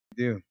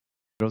do.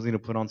 Girls need to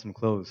put on some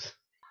clothes.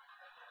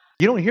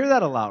 You don't hear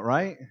that a lot,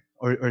 right?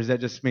 Or is that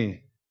just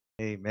me?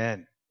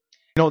 Amen.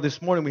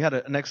 This morning we had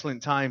an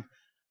excellent time.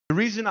 The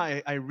reason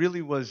I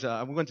really was,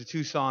 we went to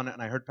Tucson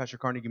and I heard Pastor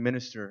Carnegie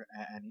minister,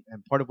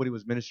 and part of what he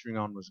was ministering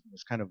on was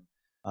kind of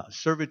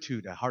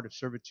servitude, a heart of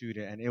servitude,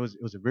 and it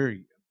was a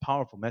very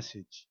powerful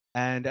message.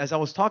 And as I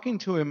was talking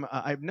to him,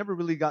 I've never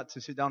really got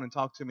to sit down and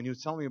talk to him, and he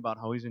was telling me about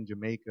how he's in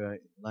Jamaica,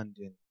 in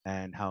London,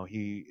 and how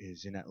he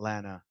is in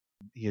Atlanta.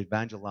 He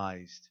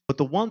evangelized, but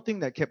the one thing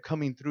that kept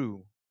coming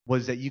through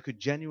was that you could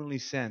genuinely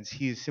sense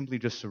he is simply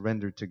just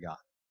surrendered to God.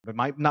 It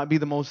might not be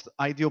the most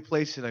ideal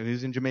place. Like he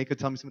was in Jamaica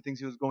telling me some things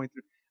he was going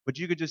through. But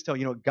you could just tell,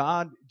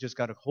 God just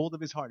got a hold of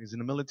his heart. He's in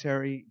the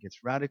military, gets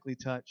radically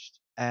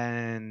touched.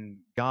 And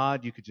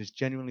God, you could just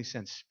genuinely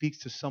sense, speaks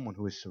to someone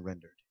who is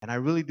surrendered. And I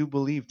really do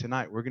believe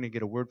tonight we're going to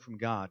get a word from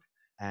God.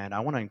 And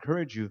I want to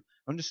encourage you,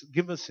 don't just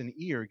give us an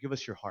ear, give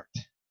us your heart.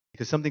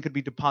 Because something could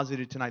be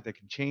deposited tonight that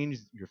can change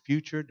your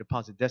future,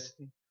 deposit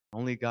destiny.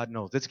 Only God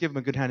knows. Let's give him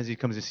a good hand as he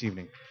comes this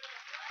evening.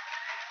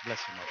 Bless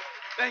you, Marty.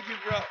 Thank you,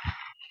 bro.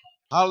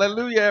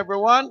 Hallelujah,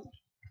 everyone.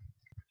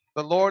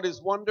 The Lord is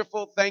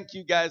wonderful. Thank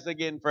you guys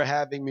again for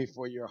having me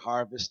for your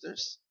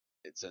harvesters.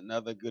 It's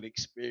another good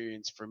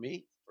experience for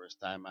me.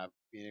 First time I've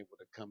been able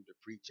to come to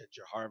preach at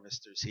your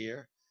harvesters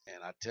here.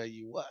 And I tell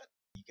you what,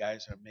 you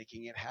guys are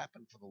making it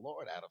happen for the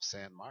Lord out of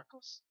San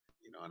Marcos.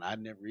 And I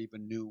never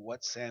even knew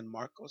what San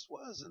Marcos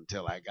was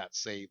until I got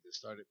saved and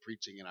started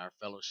preaching in our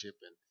fellowship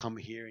and come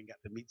here and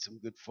got to meet some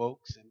good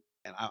folks.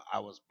 And I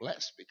was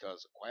blessed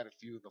because quite a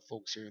few of the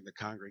folks here in the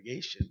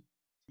congregation,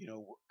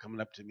 were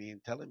coming up to me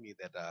and telling me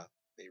that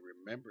they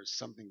remember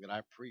something that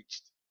I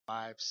preached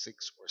 5,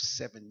 6, or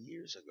 7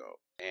 years ago.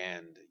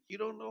 And you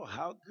don't know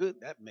how good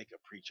that make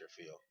a preacher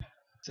feel. I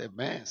said,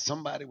 man,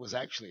 somebody was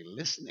actually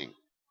listening.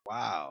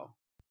 Wow.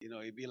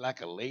 It'd be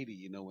like a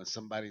lady, when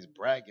somebody's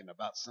bragging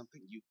about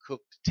something you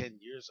cooked 10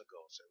 years ago.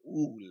 Say,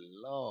 ooh,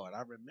 Lord,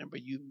 I remember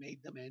you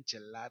made them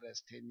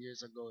enchiladas 10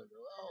 years ago.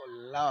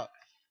 Oh, Lord.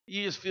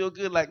 You just feel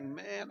good like,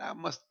 man, I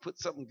must put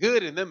something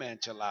good in them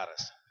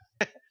enchiladas.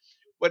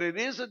 But it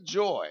is a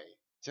joy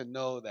to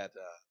know that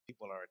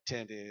people are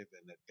attentive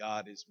and that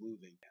God is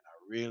moving. And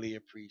I really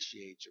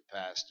appreciate your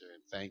pastor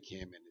and thank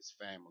him and his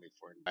family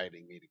for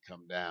inviting me to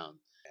come down.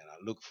 And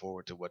I look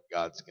forward to what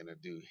God's going to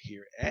do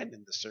here and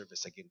in the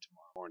service again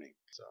tomorrow morning.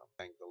 So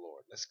thank the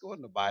Lord. Let's go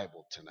in the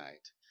Bible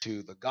tonight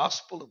to the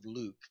Gospel of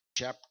Luke,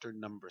 chapter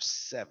number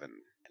 7.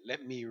 And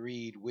let me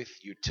read with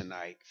you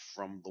tonight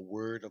from the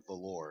word of the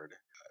Lord,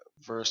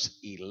 verse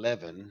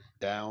 11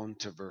 down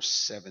to verse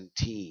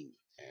 17.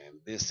 And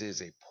this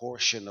is a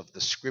portion of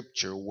the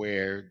scripture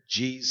where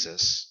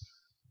Jesus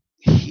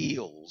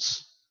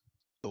heals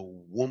the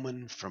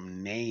woman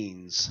from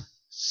Nain's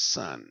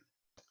son.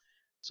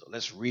 So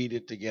let's read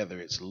it together.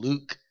 It's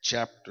Luke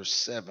chapter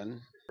 7,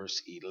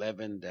 verse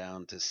 11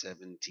 down to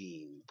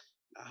 17.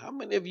 Now, how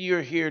many of you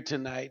are here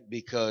tonight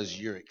because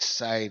you're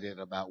excited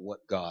about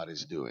what God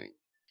is doing?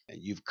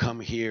 And you've come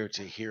here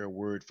to hear a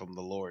word from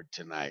the Lord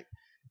tonight.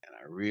 And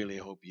I really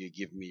hope you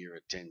give me your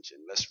attention.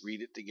 Let's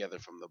read it together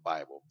from the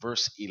Bible.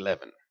 Verse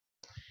 11.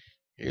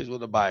 Here's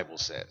what the Bible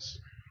says.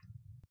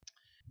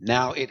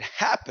 Now it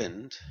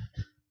happened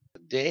the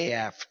day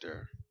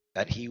after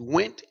that he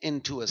went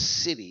into a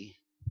city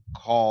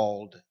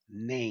called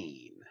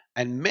Nain,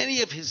 and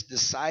many of his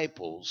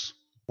disciples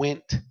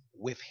went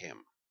with him,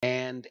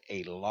 and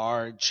a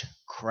large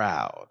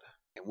crowd.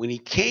 And when he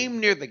came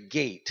near the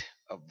gate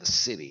of the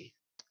city,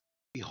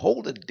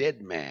 behold, a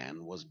dead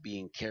man was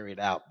being carried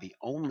out, the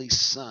only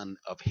son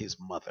of his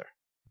mother.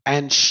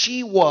 And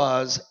she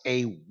was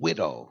a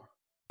widow.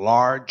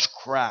 Large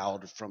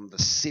crowd from the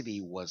city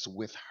was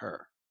with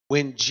her.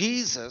 When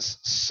Jesus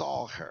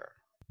saw her,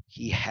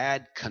 he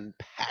had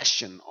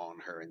compassion on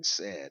her and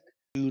said,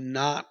 do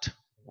not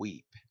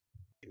weep.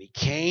 And he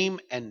came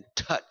and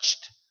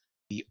touched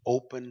the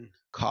open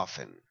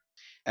coffin.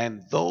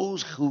 And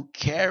those who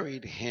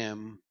carried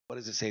him, what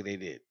does it say they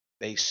did?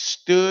 They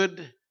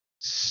stood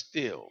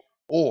still,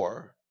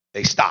 or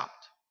they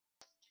stopped.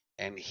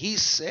 And he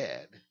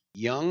said,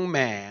 young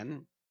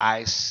man,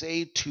 I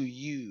say to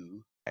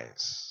you,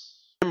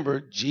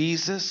 remember,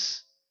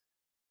 Jesus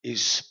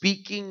is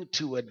speaking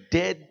to a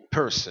dead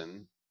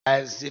person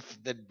as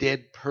if the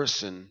dead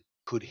person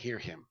could hear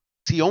him.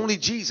 See, only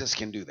Jesus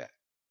can do that.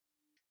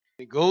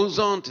 It goes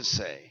on to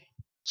say,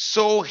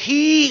 so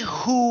he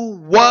who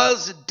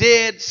was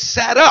dead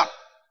sat up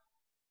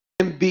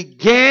and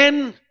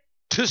began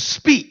to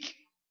speak.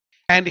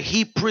 And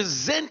he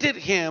presented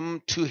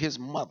him to his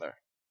mother.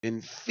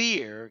 Then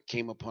fear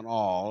came upon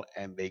all,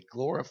 and they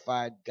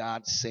glorified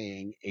God,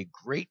 saying, a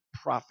great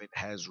prophet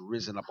has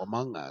risen up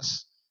among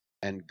us,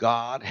 and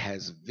God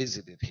has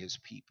visited his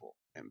people.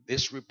 And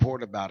this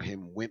report about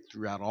him went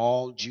throughout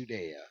all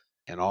Judea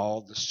and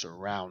all the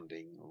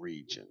surrounding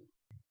region.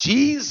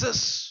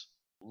 Jesus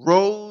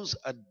rose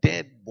a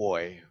dead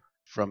boy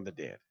from the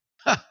dead.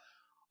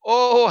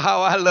 Oh,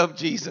 how I love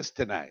Jesus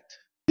tonight.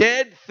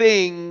 Dead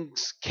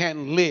things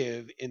can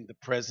live in the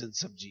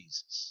presence of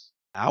Jesus.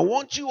 I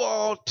want you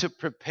all to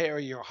prepare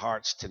your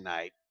hearts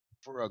tonight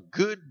for a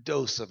good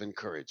dose of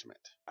encouragement.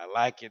 I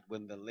like it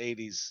when the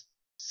ladies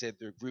said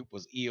their group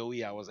was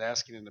EOE. I was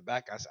asking in the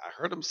back, I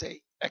heard them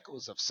say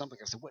echoes of something.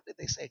 I said, what did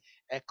they say?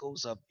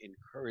 Echoes of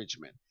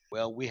encouragement.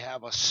 Well, we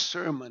have a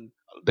sermon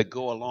to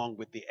go along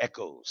with the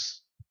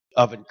echoes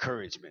of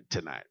encouragement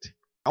tonight.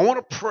 I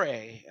want to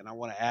pray and I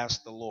want to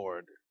ask the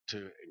Lord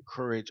to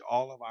encourage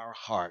all of our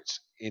hearts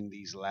in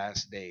these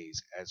last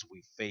days as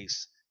we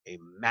face a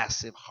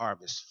massive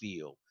harvest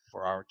field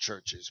for our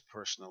churches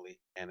personally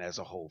and as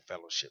a whole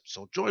fellowship.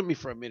 So join me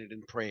for a minute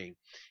in praying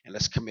and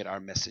let's commit our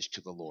message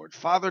to the Lord.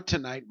 Father,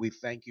 tonight we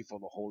thank you for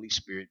the Holy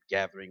Spirit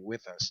gathering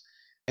with us.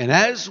 And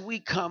as we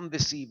come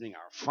this evening,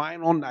 our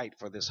final night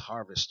for this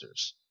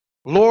harvesters,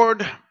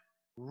 Lord,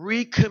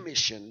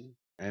 recommission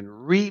and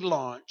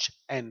relaunch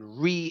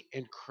and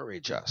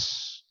re-encourage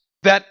us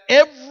that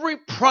every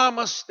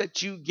promise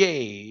that you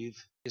gave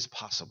is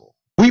possible.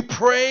 We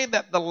pray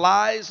that the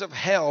lies of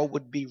hell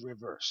would be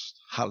reversed.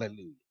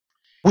 Hallelujah.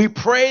 We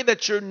pray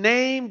that your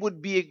name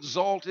would be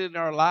exalted in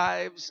our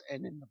lives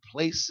and in the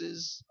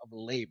places of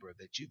labor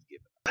that you've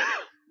given us.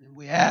 And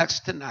we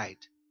ask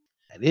tonight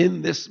that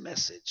in this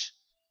message,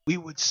 we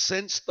would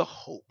sense the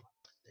hope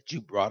that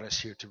you brought us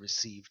here to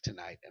receive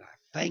tonight. And I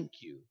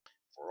thank you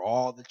for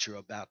all that you're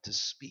about to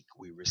speak.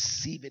 We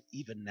receive it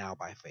even now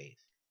by faith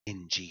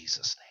in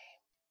Jesus' name.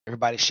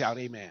 Everybody shout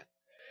amen.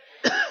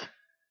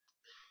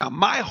 Now,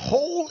 my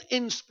whole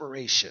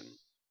inspiration,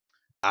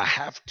 I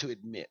have to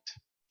admit,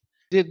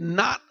 did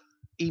not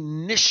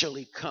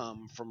initially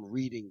come from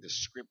reading the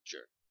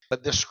scripture,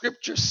 but the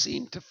scripture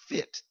seemed to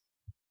fit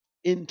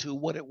into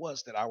what it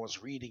was that I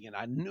was reading, and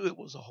I knew it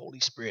was the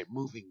Holy Spirit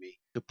moving me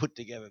to put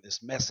together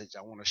this message.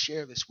 I want to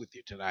share this with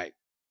you tonight.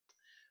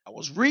 I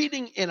was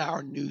reading in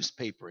our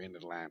newspaper in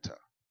Atlanta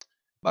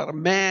about a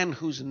man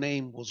whose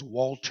name was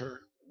Walter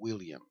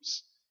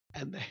Williams,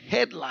 and the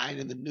headline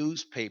in the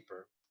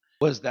newspaper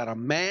was that a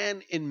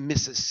man in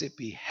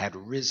Mississippi had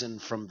risen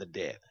from the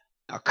dead.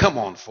 Now, come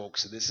on,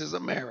 folks. This is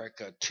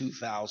America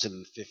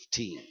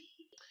 2015.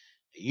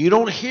 You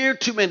don't hear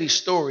too many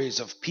stories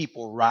of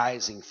people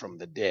rising from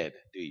the dead,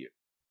 do you?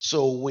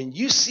 So when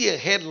you see a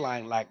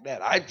headline like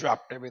that, I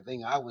dropped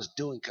everything I was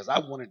doing because I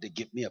wanted to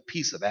get me a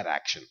piece of that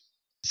action.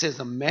 It says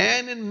a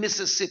man in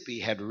Mississippi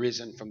had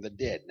risen from the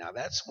dead. Now,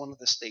 that's one of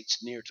the states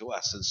near to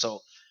us. And so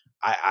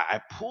I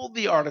pulled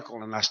the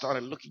article and I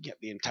started looking at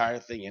the entire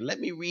thing. And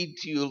let me read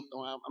to you. I'm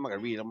not going to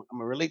read. I'm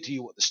going to relate to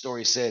you what the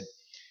story said.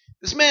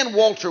 This man,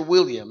 Walter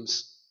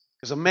Williams,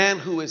 is a man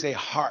who is a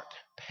heart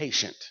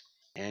patient.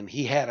 And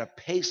he had a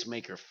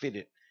pacemaker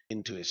fitted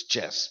into his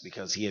chest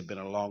because he had been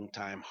a long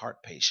time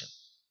heart patient.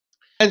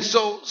 And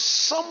so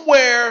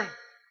somewhere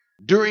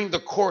during the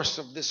course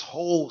of this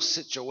whole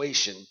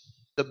situation,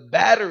 the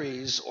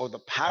batteries or the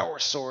power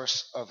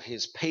source of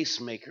his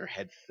pacemaker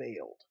had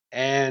failed.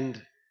 And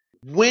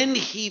when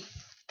he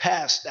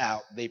passed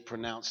out, they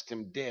pronounced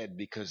him dead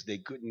because they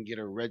couldn't get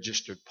a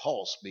registered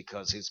pulse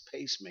because his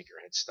pacemaker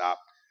had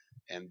stopped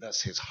and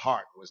thus his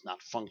heart was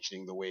not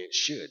functioning the way it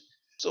should.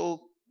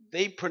 So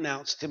they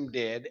pronounced him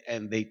dead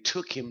and they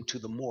took him to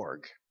the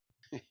morgue.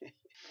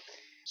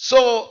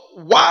 So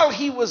while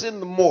he was in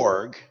the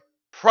morgue,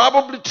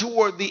 probably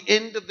toward the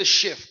end of the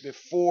shift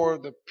before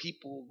the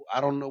people,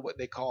 I don't know what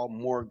they call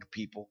morgue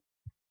people,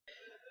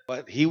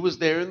 but he was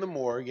there in the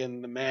morgue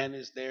and the man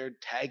is there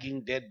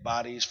tagging dead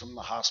bodies from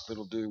the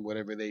hospital, doing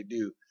whatever they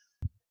do.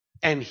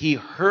 And he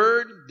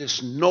heard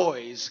this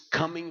noise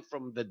coming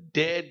from the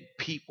dead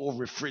people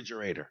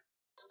refrigerator.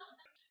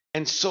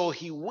 And so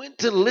he went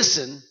to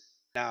listen.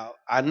 Now,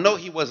 I know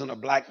he wasn't a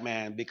black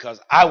man because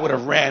I would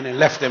have ran and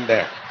left him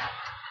there.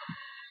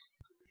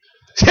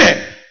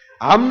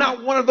 I'm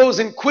not one of those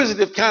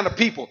inquisitive kind of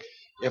people.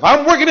 If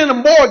I'm working in a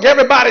morgue,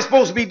 everybody's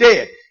supposed to be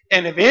dead.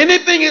 And if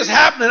anything is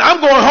happening, I'm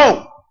going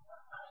home.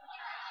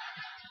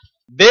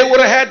 They would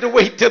have had to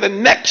wait till the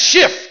next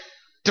shift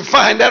to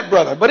find that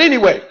brother. But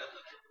anyway,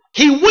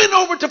 he went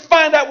over to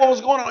find out what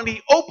was going on. And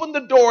he opened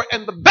the door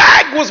and the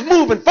bag was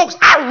moving. Folks,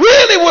 I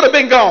really would have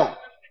been gone.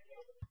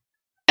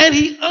 And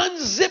he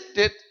unzipped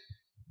it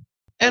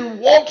and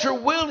Walter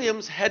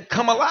Williams had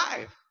come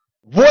alive.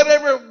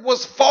 Whatever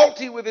was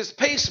faulty with his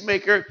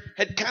pacemaker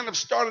had kind of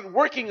started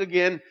working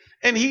again,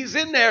 and he's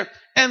in there,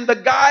 and the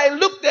guy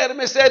looked at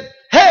him and said,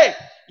 "Hey,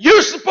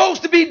 you're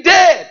supposed to be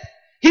dead."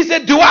 He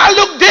said, "Do I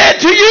look dead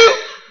to you?"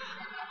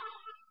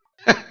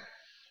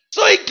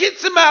 So he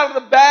gets him out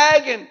of the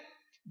bag and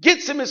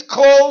gets him his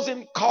clothes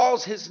and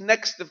calls his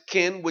next of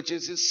kin, which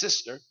is his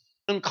sister,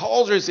 and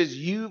calls her and says,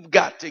 "You've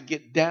got to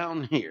get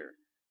down here."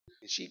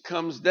 And she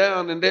comes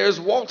down, and there's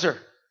Walter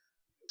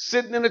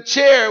sitting in a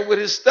chair with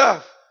his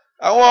stuff.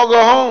 "I want to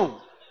go home."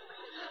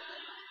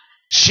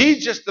 She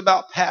just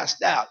about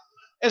passed out.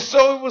 And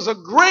so it was a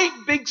great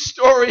big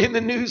story in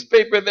the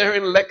newspaper there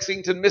in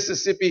Lexington,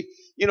 Mississippi.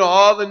 You know,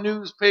 all the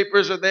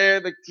newspapers are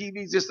there. The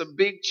TV's just a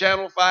big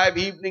Channel 5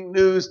 evening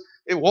news.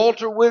 And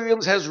Walter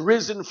Williams has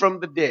risen from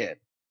the dead.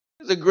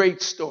 It's a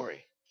great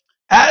story.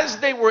 As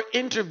they were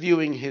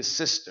interviewing his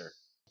sister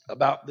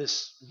about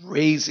this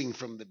raising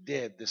from the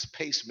dead, this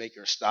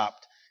pacemaker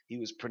stopped. he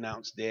was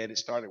pronounced dead. It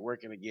started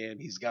working again.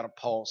 He's got a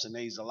pulse and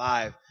he's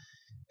alive.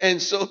 And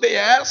so they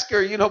ask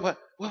her,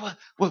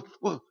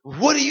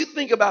 what do you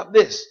think about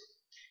this?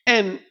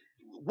 And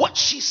what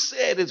she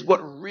said is what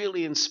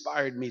really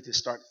inspired me to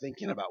start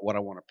thinking about what I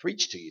want to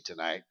preach to you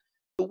tonight.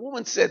 The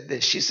woman said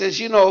this. She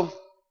says,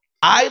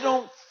 I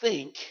don't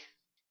think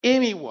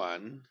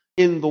anyone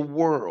in the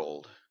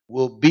world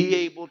will be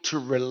able to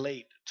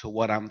relate to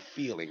what I'm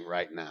feeling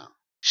right now.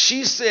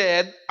 She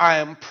said, I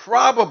am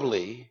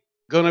probably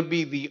going to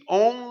be the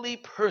only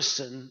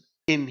person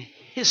in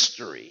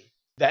history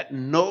that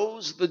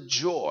knows the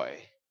joy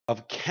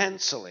of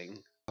canceling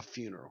a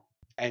funeral.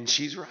 And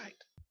she's right.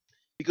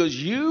 Because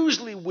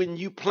usually when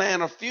you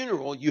plan a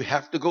funeral, you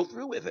have to go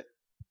through with it.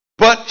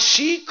 But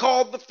she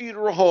called the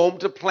funeral home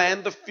to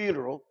plan the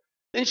funeral.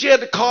 Then she had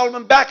to call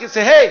them back and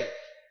say, hey,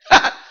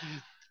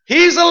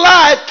 he's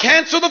alive,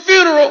 cancel the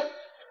funeral.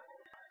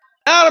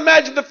 Now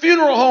imagine the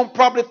funeral home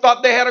probably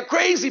thought they had a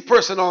crazy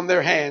person on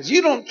their hands.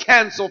 You don't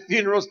cancel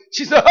funerals.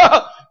 She said,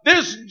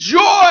 there's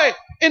joy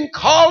in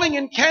calling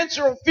and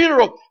canceling a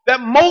funeral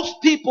that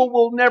most people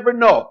will never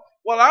know.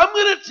 Well, I'm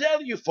going to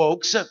tell you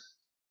folks,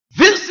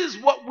 this is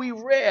what we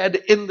read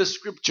in the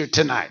scripture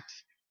tonight.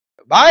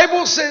 The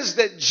Bible says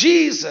that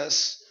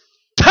Jesus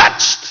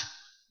touched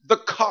the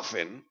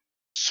coffin,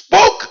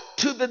 spoke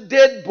to the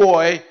dead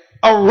boy,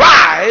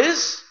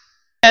 arise,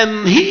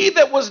 and he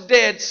that was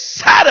dead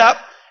sat up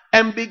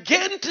and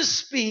began to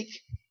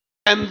speak,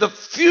 and the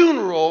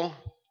funeral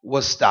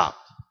was stopped.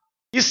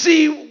 You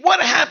see,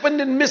 what happened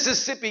in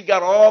Mississippi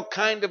got all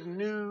kind of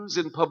news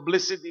and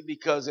publicity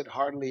because it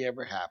hardly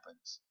ever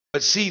happens.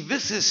 But see,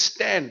 this is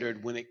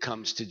standard when it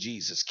comes to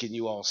Jesus. Can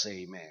you all say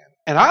amen?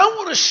 And I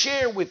want to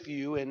share with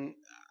you, and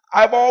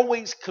I've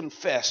always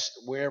confessed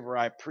wherever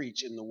I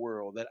preach in the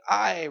world that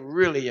I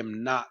really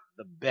am not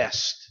the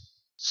best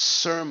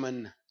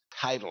sermon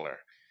titler.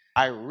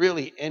 I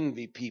really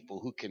envy people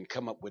who can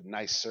come up with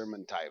nice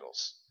sermon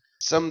titles.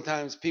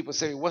 Sometimes people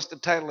say, what's the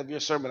title of your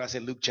sermon? I say,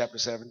 Luke chapter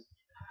 7.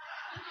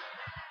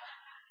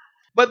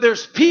 But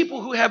there's people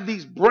who have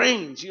these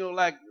brains,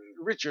 like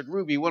Richard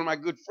Ruby, one of my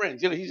good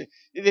friends.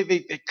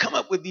 They come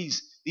up with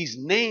these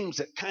names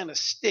that kind of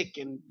stick,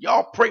 and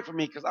y'all pray for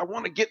me because I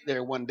want to get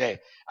there one day.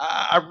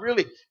 I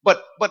really,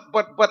 but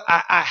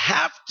I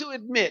have to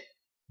admit,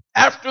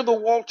 after the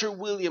Walter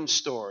Williams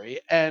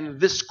story and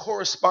this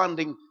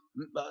corresponding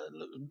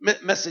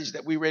message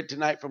that we read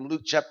tonight from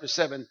Luke chapter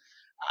 7,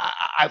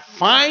 I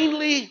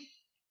finally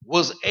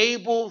was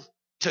able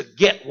to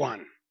get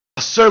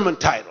a sermon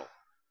title.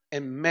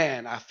 And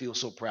man, I feel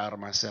so proud of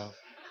myself.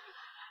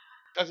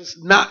 Because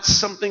it's not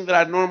something that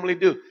I normally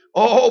do.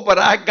 Oh, but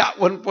I got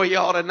one for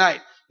y'all tonight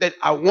that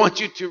I want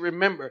you to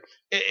remember.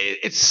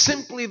 It's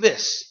simply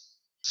this.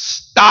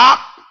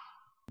 Stop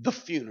the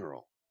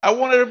funeral. I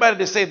want everybody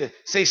to say this.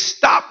 Say,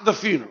 stop the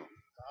funeral.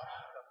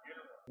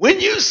 When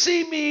you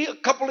see me a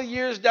couple of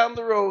years down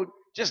the road,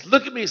 just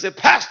look at me and say,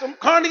 Pastor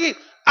Carnegie,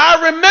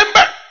 I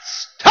remember.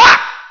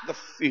 Stop the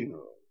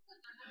funeral.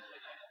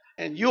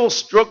 And you'll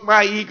stroke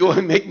my ego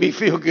and make me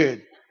feel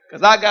good.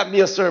 Because I got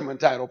me a sermon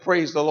title.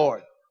 Praise the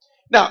Lord.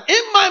 Now,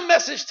 in my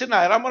message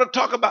tonight, I'm going to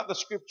talk about the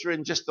scripture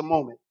in just a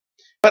moment.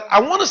 But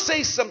I want to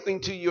say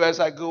something to you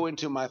as I go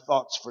into my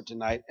thoughts for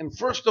tonight. And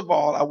first of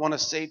all, I want to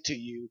say to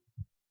you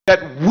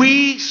that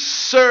we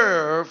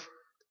serve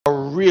a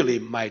really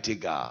mighty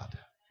God.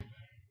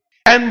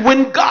 And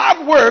when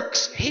God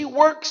works, he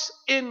works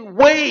in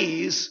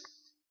ways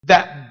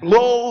that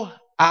blow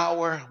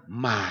our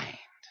mind.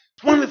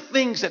 It's one of the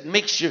things that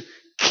makes you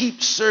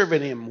keep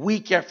serving him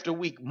week after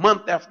week,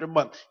 month after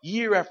month,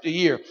 year after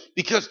year,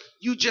 because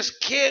you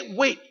just can't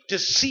wait to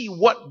see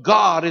what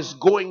God is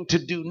going to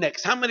do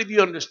next. How many of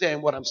you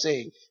understand what I'm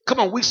saying? Come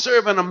on, we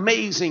serve an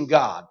amazing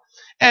God.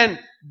 And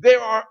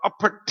there are a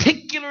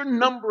particular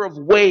number of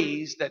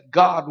ways that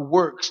God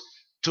works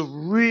to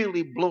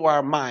really blow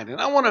our mind. And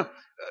I want to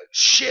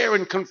share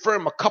and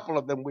confirm a couple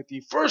of them with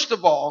you. First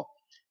of all,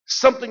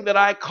 something that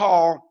I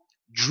call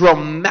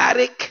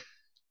dramatic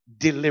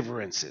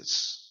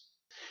deliverances.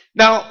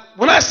 Now,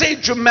 when I say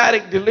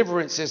dramatic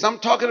deliverances, I'm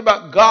talking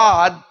about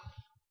God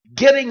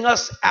getting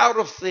us out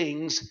of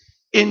things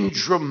in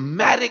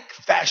dramatic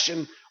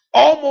fashion,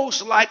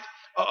 almost like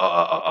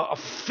a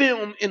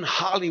film in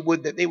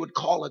Hollywood that they would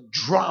call a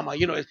drama.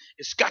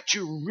 It's got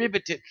you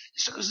riveted.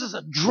 So this is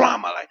a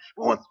drama, like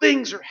when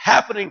things are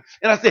happening.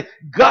 And I say,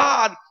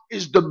 God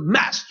is the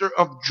master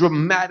of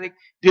dramatic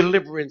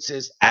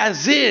deliverances,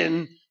 as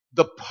in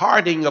the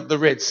parting of the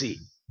Red Sea.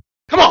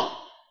 Come on.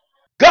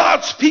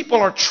 God's people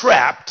are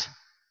trapped.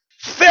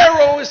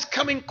 Pharaoh is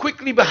coming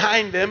quickly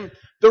behind them.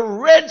 The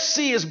Red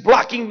Sea is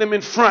blocking them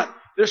in front.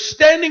 They're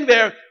standing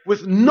there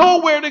with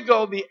nowhere to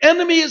go. The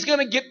enemy is going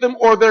to get them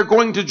or they're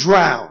going to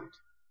drown.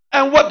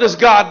 And what does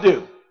God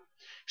do?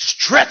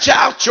 Stretch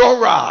out your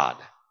rod.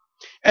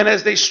 And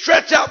as they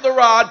stretch out the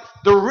rod,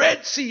 the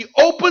Red Sea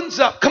opens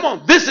up. Come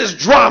on, this is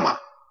drama.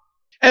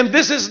 And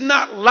this is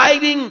not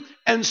lighting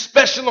and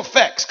special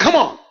effects. Come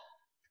on,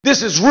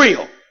 this is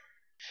real.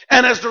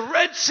 And as the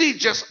Red Sea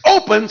just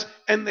opens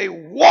and they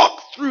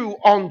walk through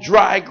on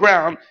dry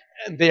ground,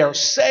 and they are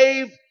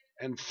saved,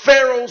 and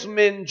Pharaoh's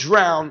men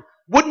drown.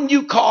 Wouldn't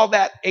you call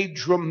that a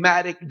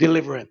dramatic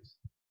deliverance?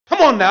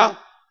 Come on now.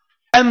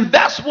 And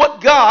that's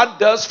what God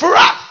does for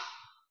us.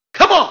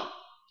 Come on.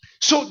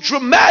 So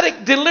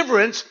dramatic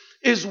deliverance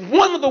is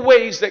one of the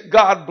ways that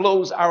God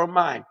blows our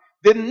mind.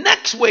 The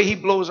next way he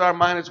blows our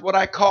mind is what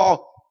I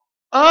call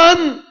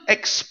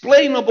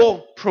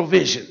unexplainable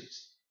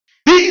provisions.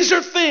 These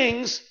are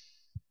things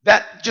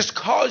that just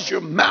cause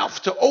your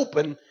mouth to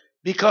open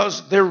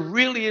because there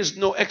really is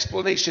no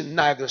explanation,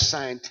 neither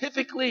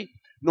scientifically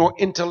nor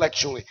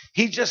intellectually.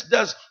 He just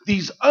does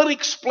these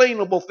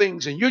unexplainable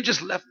things, and you're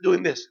just left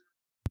doing this.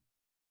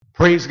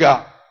 Praise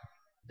God.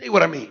 See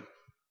what I mean?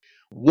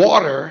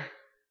 Water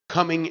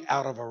coming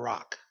out of a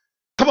rock.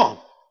 Come on.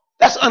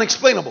 That's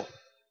unexplainable.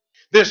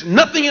 There's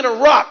nothing in a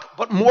rock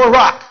but more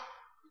rock.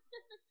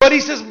 But he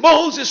says,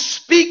 Moses,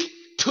 speak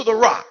to the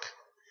rock.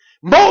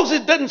 Moses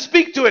doesn't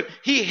speak to it.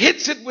 He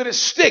hits it with his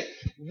stick.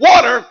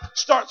 Water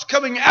starts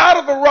coming out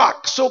of the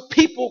rock so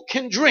people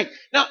can drink.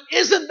 Now,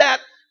 isn't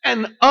that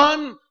an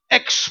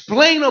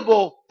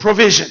unexplainable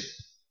provision?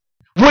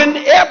 When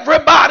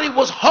everybody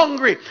was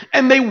hungry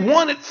and they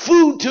wanted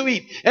food to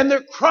eat and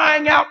they're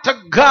crying out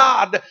to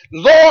God,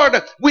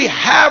 Lord, we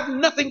have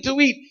nothing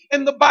to eat.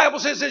 And the Bible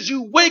says as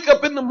you wake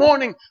up in the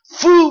morning,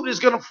 food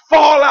is going to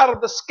fall out of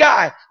the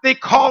sky. They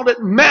called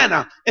it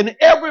manna and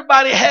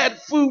everybody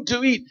had food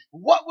to eat.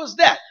 What was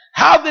that?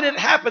 How did it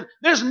happen?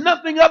 There's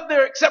nothing up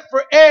there except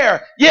for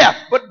air. Yeah,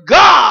 but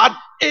God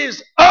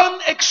is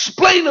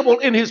unexplainable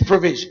in his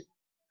provision.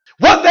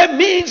 What that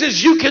means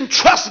is you can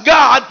trust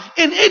God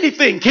in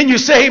anything. Can you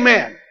say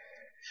amen?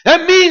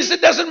 That means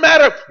it doesn't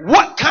matter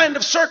what kind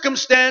of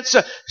circumstance.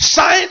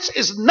 Science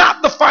is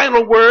not the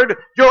final word.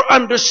 Your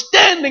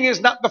understanding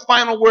is not the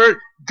final word.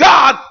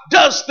 God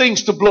does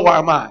things to blow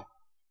our mind.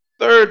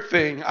 Third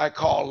thing I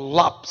call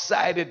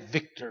lopsided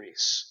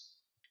victories.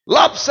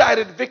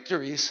 Lopsided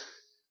victories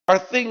are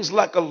things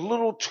like a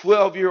little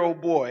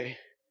 12-year-old boy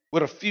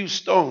with a few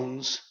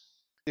stones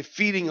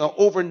defeating an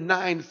over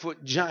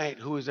 9-foot giant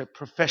who is a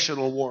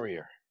professional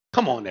warrior.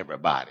 Come on,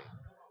 everybody.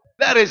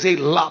 That is a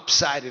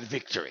lopsided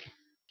victory.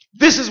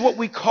 This is what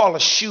we call a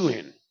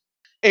shoo-in.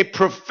 A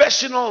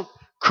professional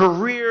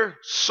career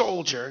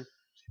soldier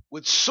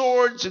with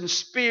swords and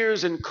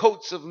spears and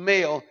coats of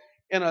mail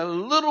and a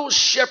little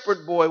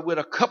shepherd boy with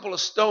a couple of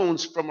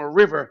stones from a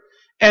river,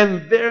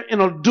 and they're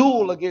in a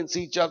duel against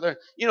each other.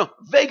 You know,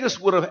 Vegas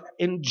would have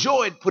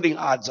enjoyed putting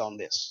odds on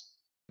this.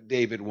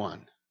 David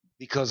won.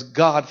 Because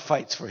God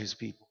fights for his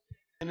people.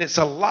 And it's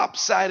a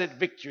lopsided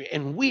victory.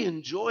 And we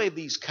enjoy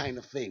these kind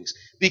of things.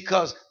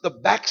 Because the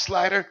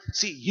backslider,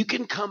 see, you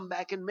can come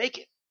back and make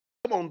it.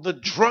 Come on, the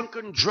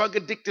drunken,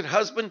 drug-addicted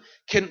husband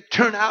can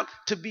turn out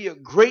to be a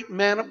great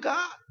man of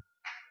God.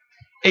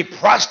 A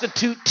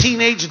prostitute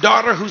teenage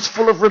daughter who's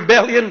full of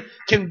rebellion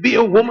can be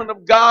a woman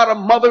of God, a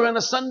mother, and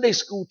a Sunday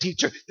school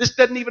teacher. This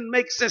doesn't even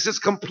make sense. It's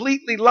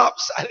completely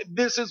lopsided.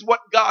 This is what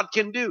God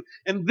can do.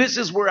 And this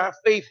is where our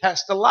faith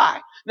has to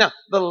lie. Now,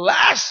 the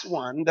last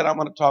one that I'm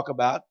going to talk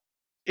about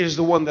is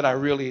the one that I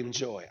really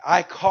enjoy.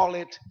 I call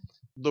it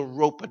the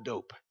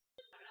rope-a-dope.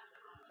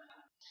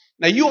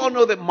 Now, you all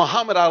know that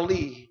Muhammad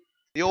Ali,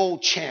 the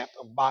old champ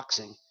of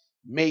boxing,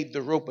 made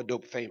the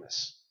rope-a-dope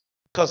famous.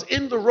 Because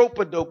in the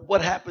rope-a-dope,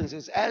 what happens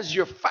is as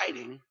you're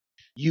fighting,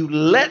 you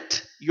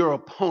let your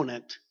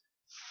opponent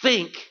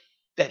think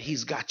that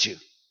he's got you.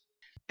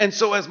 And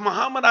so as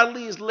Muhammad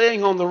Ali is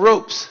laying on the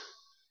ropes,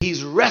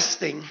 he's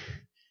resting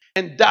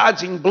and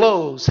dodging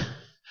blows,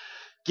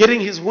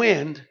 getting his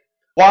wind,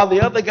 while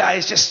the other guy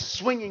is just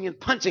swinging and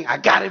punching. I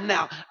got him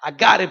now. I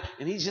got him.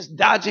 And he's just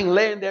dodging,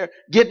 laying there,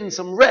 getting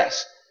some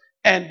rest.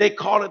 And they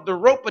call it the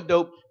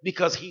rope-a-dope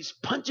because he's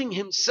punching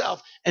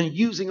himself and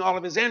using all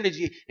of his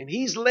energy. And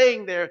he's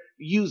laying there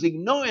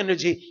using no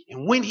energy.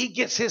 And when he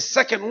gets his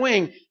second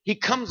wing, he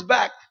comes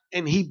back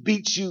and he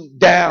beats you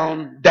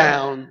down,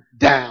 down,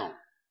 down.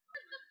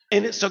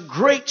 And it's a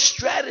great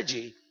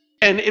strategy.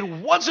 And it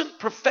wasn't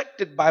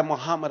perfected by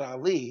Muhammad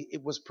Ali.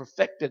 It was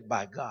perfected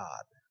by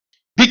God.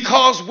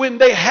 Because when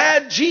they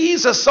had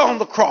Jesus on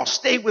the cross,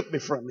 stay with me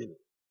for a minute.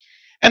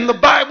 And the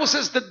Bible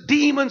says the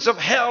demons of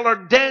hell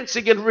are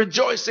dancing and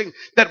rejoicing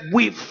that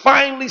we've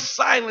finally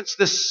silenced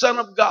the Son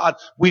of God.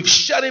 We've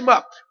shut him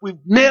up. We've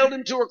nailed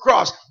him to a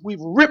cross. We've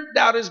ripped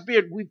out his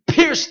beard. We've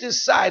pierced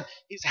his side.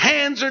 His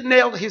hands are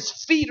nailed. His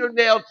feet are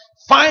nailed.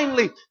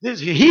 Finally, his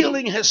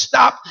healing has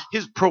stopped.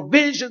 His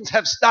provisions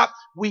have stopped.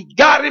 We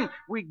got him.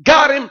 We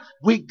got him.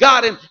 We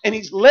got him. And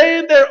he's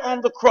laying there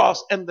on the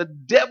cross, and the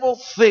devil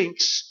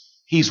thinks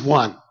he's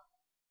won.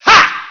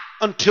 Ha!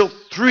 Until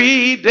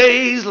 3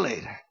 days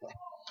later,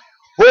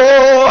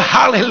 Oh,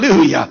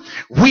 hallelujah.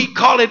 We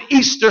call it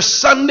Easter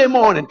Sunday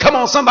morning. Come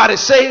on, somebody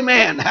say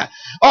amen.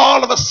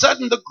 All of a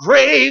sudden the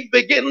grave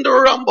began to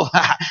rumble.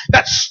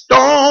 That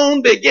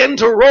stone began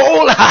to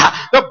roll.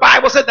 The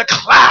Bible said the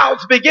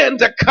clouds began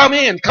to come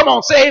in. Come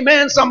on, say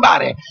amen,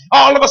 somebody.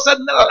 All of a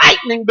sudden the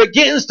lightning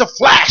begins to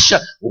flash.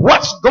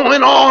 What's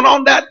going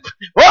on that?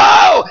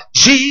 Oh,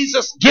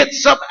 Jesus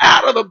gets up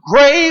out of the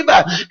grave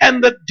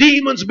and the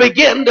demons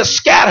begin to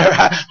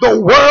scatter. The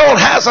world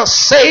has a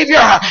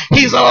Savior.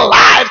 He's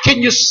alive.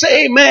 Can you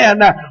say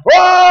amen?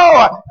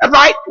 Oh,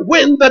 right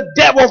when the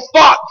devil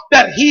thought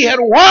that he had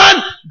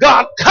won,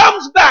 God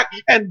comes back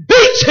and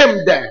beats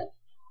him down.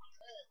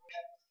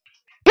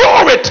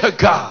 Glory to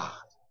God.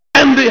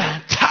 And the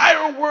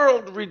entire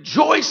world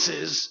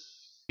rejoices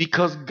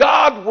because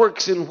God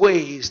works in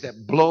ways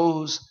that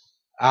blows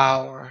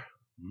our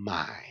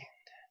mind.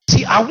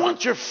 See, I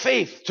want your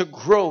faith to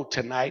grow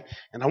tonight,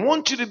 and I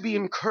want you to be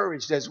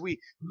encouraged as we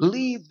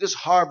leave this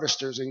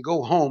harvesters and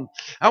go home.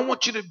 I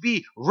want you to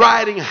be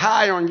riding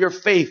high on your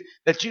faith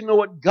that you know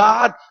what,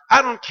 God,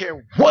 I don't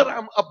care what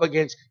I'm up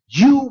against.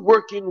 You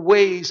work in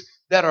ways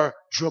that are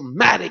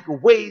dramatic,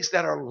 ways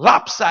that are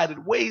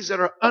lopsided, ways that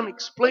are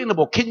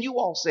unexplainable. Can you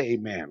all say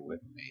amen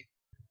with me?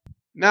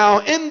 Now,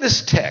 in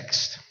this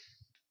text,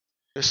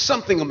 there's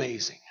something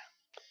amazing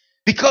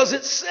because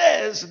it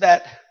says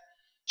that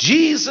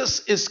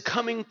Jesus is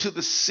coming to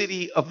the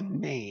city of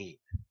Nain.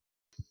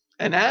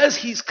 And as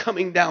he's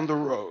coming down the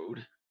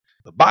road,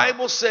 the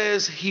Bible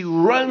says he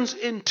runs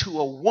into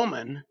a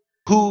woman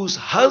whose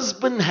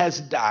husband has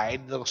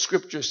died. The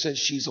scripture says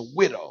she's a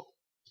widow.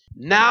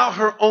 Now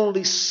her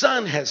only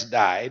son has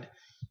died,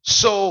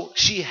 so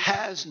she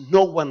has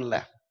no one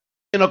left.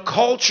 In a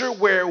culture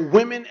where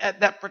women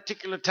at that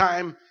particular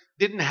time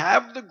didn't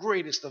have the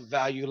greatest of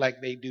value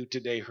like they do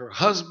today. Her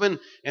husband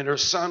and her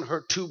son,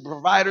 her two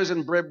providers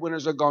and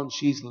breadwinners are gone.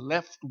 She's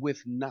left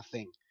with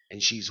nothing.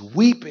 And she's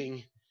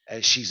weeping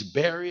as she's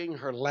burying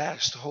her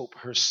last hope,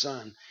 her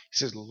son. He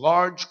says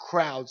large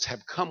crowds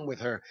have come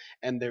with her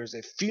and there's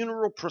a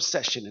funeral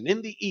procession. And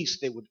in the East,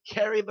 they would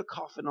carry the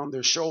coffin on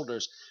their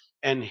shoulders.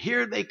 And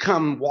here they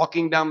come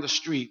walking down the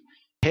street,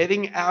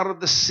 heading out of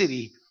the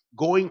city,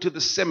 going to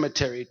the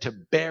cemetery to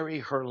bury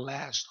her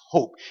last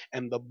hope.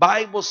 And the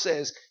Bible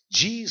says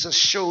Jesus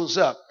shows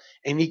up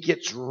and he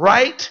gets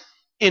right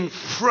in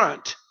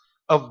front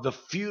of the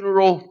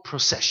funeral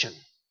procession.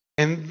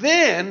 And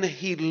then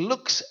he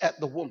looks at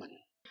the woman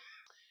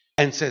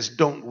and says,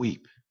 "Don't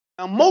weep."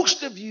 Now,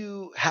 most of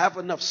you have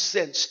enough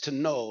sense to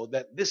know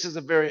that this is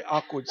a very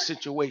awkward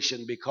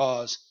situation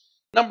because,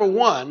 number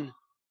one,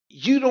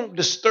 you don't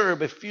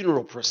disturb a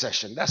funeral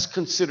procession. That's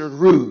considered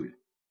rude.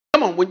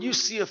 Come on, when you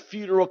see a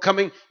funeral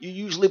coming, you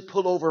usually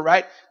pull over,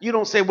 right? You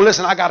don't say, well,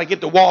 listen, I got to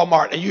get to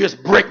Walmart, and you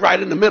just break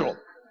right in the middle.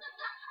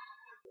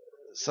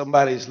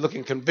 Somebody's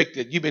looking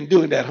convicted. You've been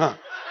doing that, huh?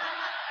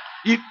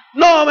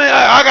 No, man,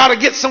 I got to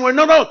get somewhere.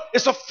 No,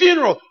 it's a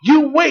funeral.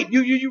 You wait.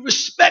 You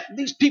respect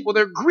these people.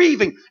 They're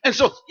grieving. And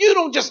so you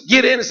don't just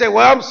get in and say,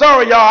 well, I'm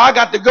sorry, y'all, I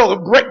got to go,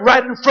 and break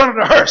right in front of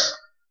the hearse.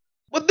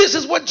 But this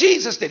is what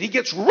Jesus did. He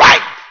gets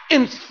right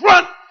in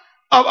front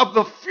of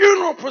the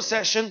funeral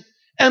procession.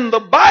 And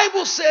the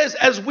Bible says,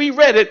 as we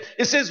read it,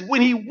 it says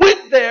when he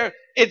went there,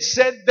 it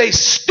said they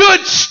stood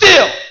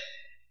still.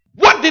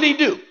 What did he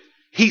do?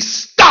 He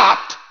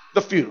stopped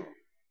the funeral.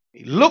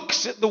 He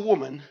looks at the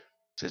woman,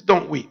 says,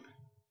 "Don't weep."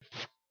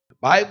 The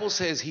Bible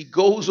says he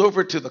goes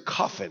over to the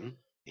coffin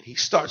and he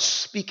starts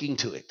speaking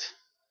to it.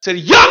 He said,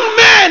 "Young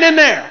man in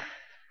there,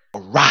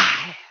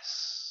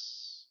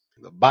 arise."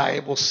 The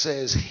Bible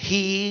says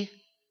he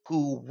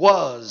who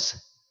was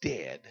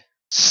dead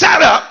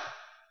sat up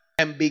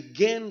and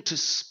began to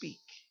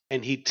speak.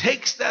 And he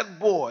takes that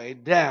boy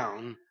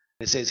down.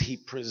 It says he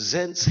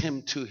presents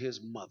him to his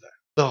mother.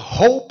 The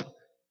hope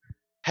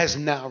has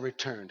now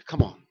returned.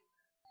 Come on.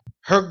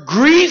 Her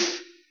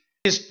grief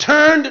is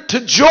turned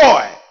to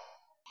joy.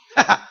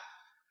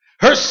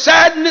 Her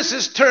sadness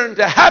is turned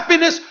to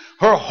happiness.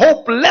 Her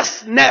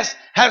hopelessness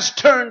has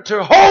turned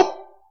to hope.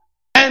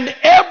 And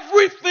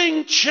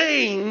everything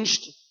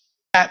changed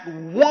at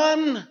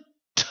one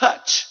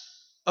touch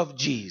of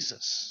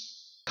Jesus.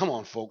 Come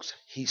on, folks.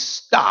 He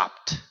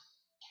stopped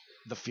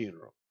the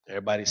funeral.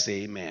 Everybody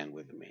say amen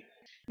with me.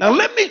 Now,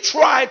 let me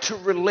try to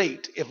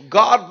relate. If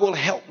God will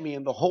help me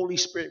and the Holy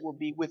Spirit will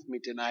be with me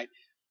tonight,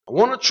 I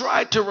want to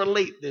try to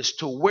relate this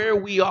to where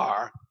we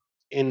are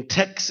in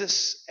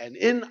Texas and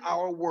in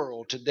our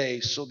world today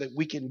so that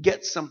we can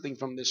get something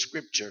from this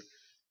scripture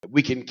that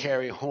we can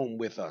carry home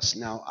with us.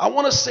 Now, I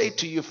want to say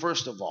to you,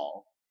 first of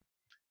all,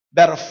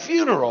 that a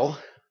funeral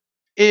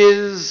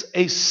is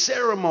a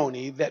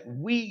ceremony that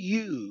we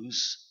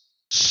use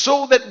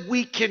so that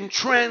we can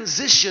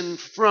transition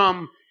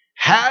from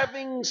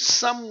having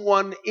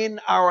someone in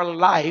our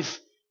life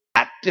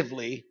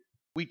actively,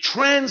 we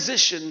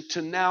transition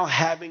to now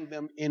having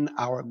them in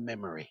our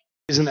memory.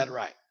 Isn't that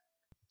right?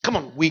 Come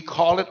on, we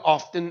call it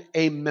often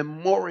a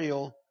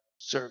memorial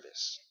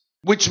service.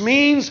 which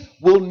means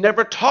we'll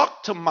never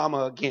talk to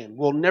mama again.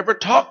 We'll never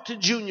talk to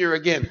Junior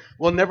again.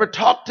 We'll never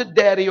talk to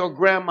daddy or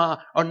grandma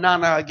or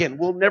nana again.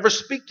 We'll never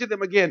speak to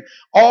them again.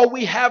 All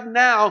we have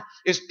now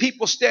is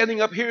people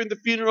standing up here in the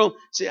funeral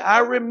say, I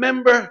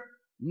remember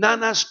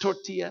Nana's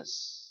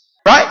tortillas,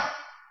 right?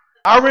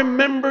 I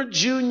remember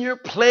Junior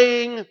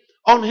playing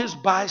on his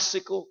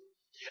bicycle.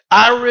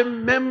 I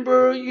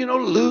remember,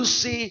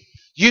 Lucy,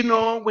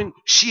 when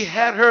she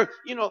had her,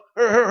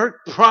 her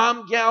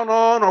prom gown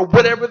on or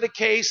whatever the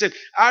case. And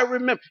I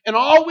remember, and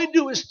all we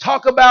do is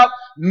talk about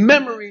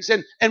memories.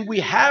 And we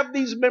have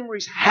these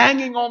memories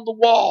hanging on the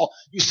wall.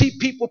 You see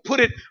people put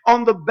it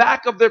on the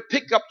back of their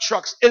pickup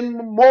trucks in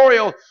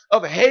memorial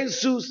of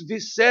Jesus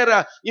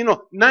Vicera,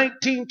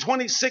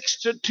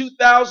 1926 to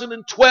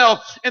 2012.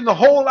 And the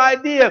whole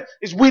idea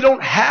is we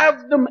don't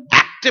have them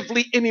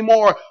actively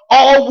anymore.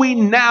 All we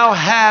now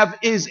have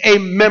is a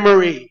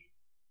memory.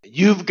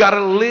 You've got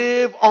to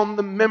live on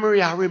the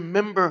memory. I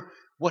remember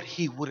what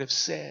he would have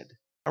said.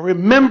 I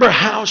remember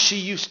how she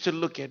used to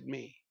look at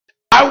me.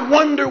 I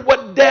wonder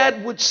what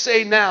dad would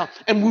say now.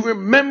 And we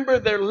remember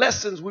their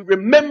lessons. We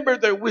remember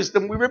their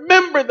wisdom. We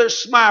remember their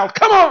smile.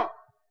 Come on.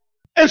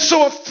 And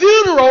so a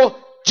funeral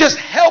just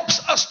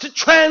helps us to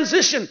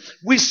transition.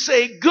 We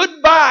say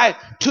goodbye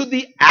to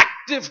the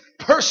active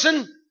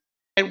person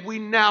and we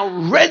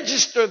now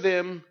register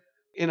them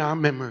in our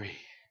memory.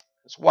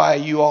 That's why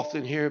you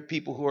often hear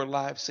people who are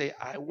alive say,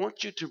 I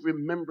want you to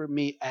remember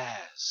me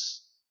as.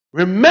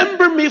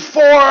 Remember me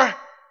for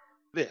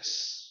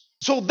this.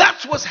 So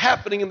that's what's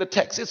happening in the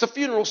text. It's a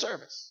funeral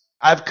service.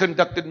 I've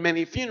conducted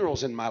many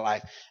funerals in my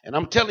life. And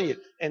I'm telling you,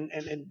 and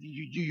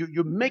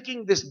you're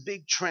making this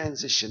big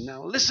transition.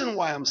 Now listen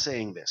why I'm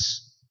saying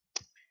this.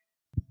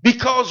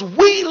 Because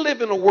we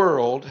live in a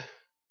world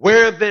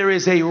where there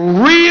is a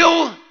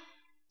real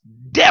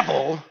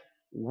devil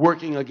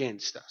working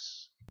against us.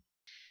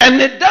 And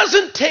it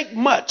doesn't take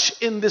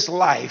much in this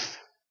life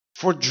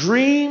for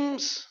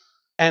dreams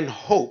and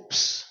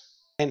hopes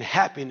and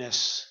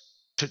happiness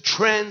to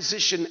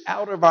transition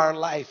out of our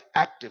life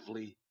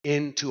actively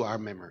into our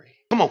memory.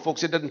 Come on,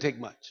 folks, it doesn't take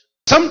much.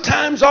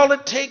 Sometimes all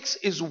it takes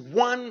is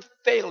one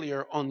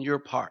failure on your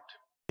part.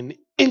 And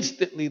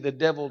instantly the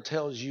devil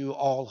tells you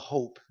all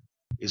hope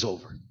is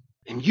over.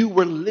 And you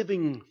were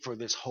living for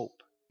this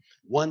hope.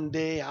 One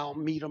day I'll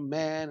meet a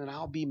man and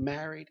I'll be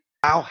married.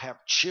 I'll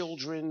have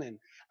children and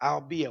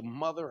I'll be a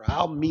mother.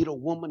 I'll meet a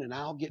woman and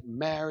I'll get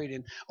married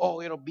and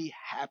it'll be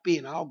happy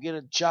and I'll get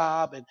a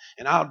job and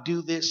I'll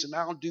do this and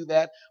I'll do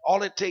that.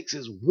 All it takes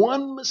is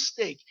one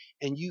mistake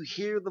and you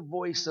hear the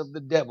voice of the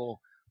devil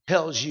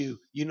tells you,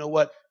 you know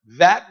what?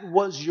 That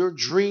was your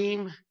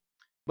dream,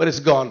 but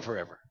it's gone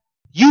forever.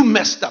 You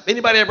messed up.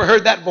 Anybody ever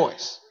heard that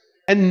voice?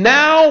 And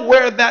now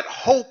where that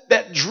hope,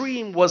 that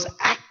dream was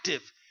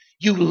active,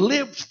 you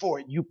lived for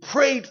it. You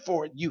prayed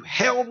for it. You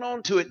held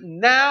on to it.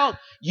 Now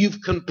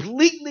you've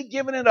completely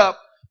given it up.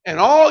 And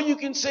all you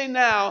can say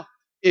now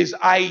is,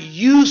 I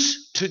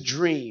used to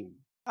dream.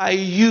 I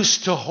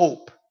used to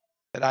hope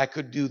that I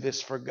could do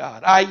this for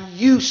God. I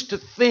used to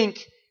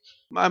think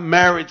my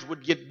marriage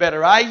would get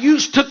better. I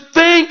used to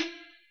think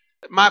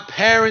that my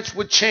parents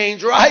would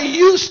change. Or I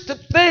used to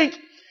think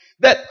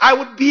that I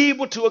would be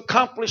able to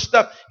accomplish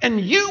stuff.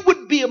 And you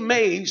would be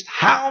amazed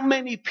how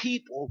many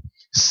people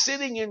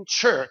sitting in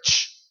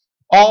church,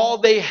 all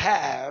they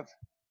have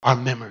are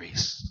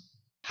memories.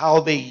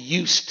 How they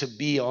used to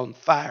be on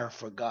fire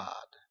for God.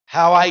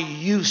 How I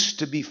used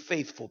to be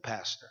faithful,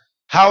 pastor.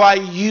 How I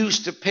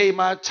used to pay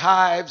my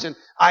tithes and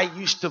I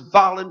used to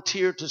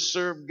volunteer to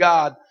serve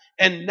God.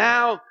 And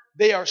now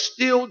they are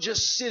still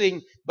just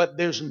sitting, but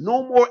there's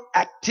no more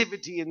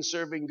activity in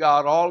serving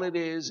God. All it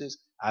is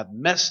I've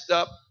messed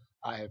up.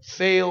 I have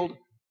failed,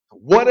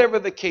 whatever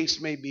the case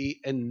may be,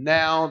 and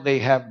now they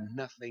have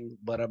nothing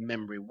but a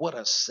memory. What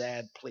a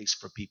sad place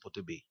for people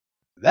to be.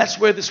 That's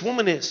where this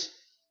woman is,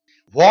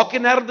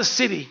 walking out of the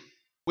city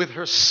with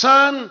her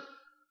son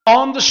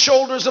on the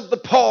shoulders of the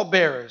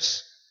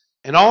pallbearers.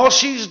 And all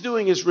she's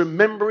doing is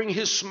remembering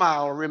his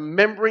smile,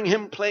 remembering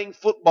him playing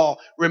football,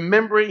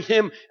 remembering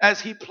him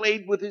as he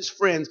played with his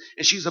friends.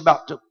 And she's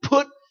about to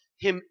put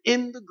him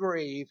in the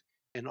grave.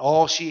 And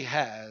all she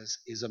has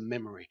is a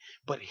memory.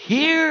 But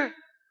here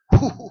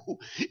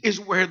is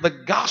where the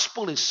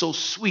gospel is so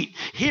sweet.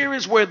 Here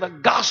is where the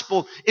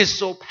gospel is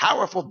so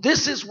powerful.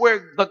 This is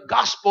where the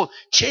gospel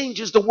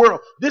changes the world.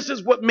 This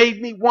is what made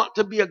me want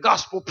to be a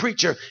gospel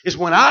preacher, is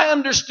when I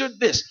understood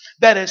this,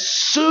 that as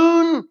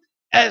soon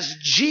as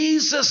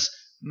Jesus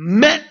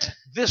met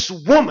this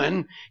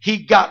woman,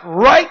 he got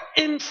right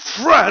in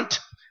front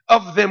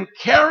of them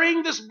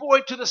carrying this boy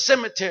to the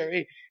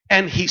cemetery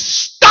and he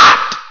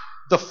stopped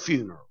the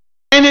funeral.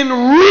 And in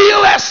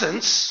real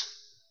essence,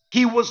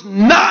 he was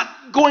not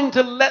going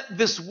to let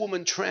this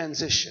woman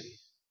transition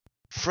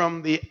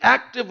from the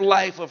active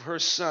life of her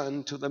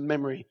son to the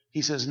memory.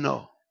 He says,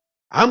 no,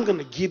 I'm going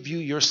to give you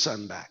your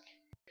son back.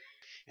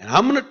 And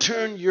I'm going to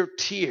turn your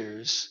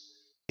tears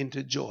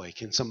into joy.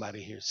 Can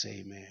somebody here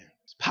say amen?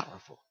 It's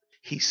powerful.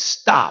 He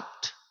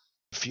stopped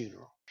the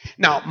funeral.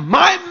 Now,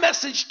 my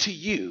message to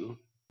you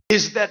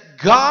is that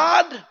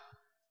God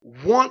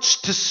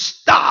wants to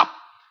stop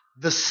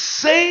the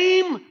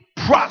same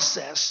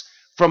process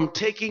from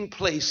taking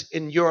place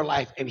in your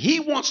life. And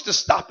he wants to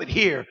stop it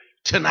here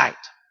tonight.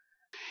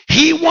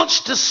 He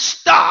wants to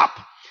stop.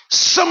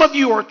 Some of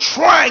you are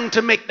trying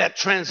to make that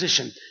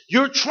transition.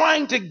 You're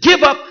trying to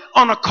give up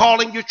on a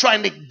calling. You're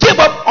trying to give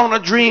up on a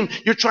dream.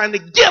 You're trying to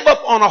give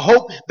up on a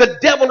hope. The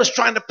devil is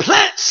trying to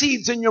plant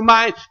seeds in your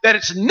mind that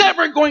it's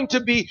never going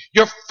to be.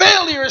 Your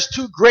failure is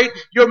too great.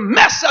 Your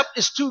mess up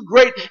is too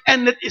great.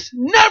 And that it's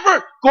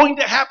never going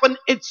to happen.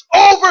 It's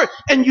over.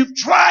 And you've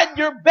tried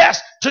your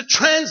best to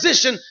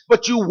transition,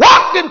 but you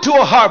walked into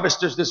a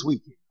harvesters this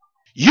weekend.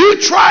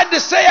 You tried to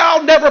say,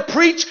 I'll never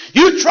preach.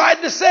 You tried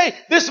to say,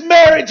 this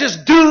marriage is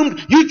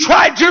doomed. You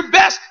tried your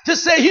best to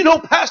say,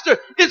 Pastor,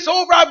 it's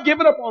over. I've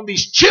given up on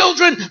these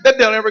children, that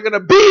they're never going to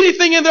be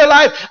anything in their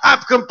life.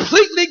 I've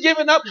completely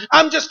given up.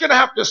 I'm just going to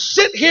have to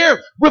sit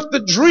here with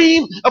the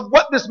dream of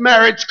what this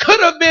marriage could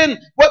have been,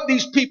 what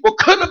these people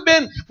could have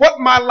been,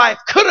 what my life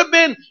could have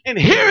been. And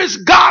here is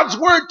God's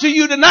word to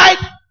you tonight.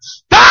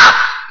 Stop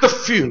the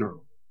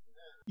funeral.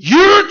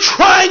 You're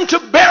trying to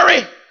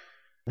bury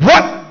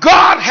what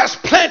God has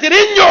planted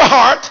in your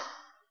heart.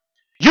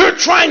 You're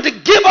trying to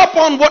give up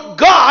on what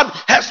God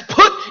has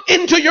put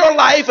into your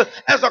life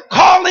as a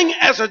calling,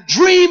 as a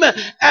dream,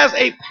 as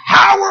a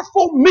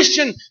powerful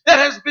mission that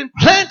has been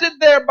planted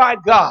there by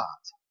God.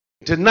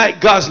 Tonight,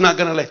 God's not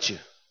going to let you.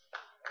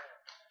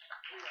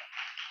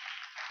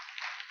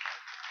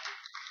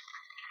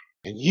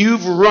 And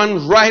you've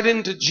run right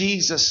into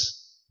Jesus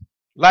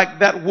like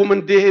that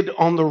woman did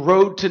on the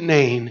road to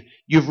Nain.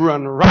 You've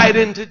run right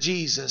into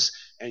Jesus.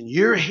 And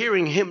you're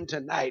hearing him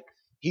tonight.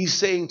 He's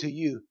saying to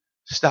you,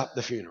 stop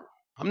the funeral.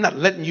 I'm not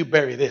letting you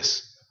bury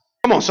this.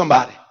 Come on,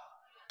 somebody.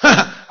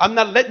 I'm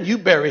not letting you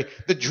bury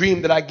the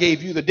dream that I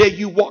gave you the day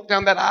you walked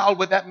down that aisle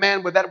with that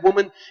man, with that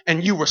woman,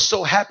 and you were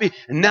so happy.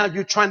 And now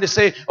you're trying to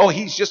say, oh,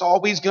 he's just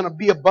always going to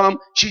be a bum.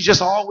 She's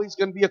just always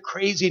going to be a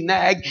crazy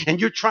nag. And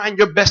you're trying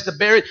your best to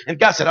bury it. And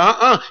God said,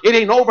 it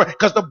ain't over,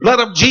 because the blood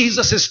of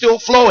Jesus is still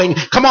flowing.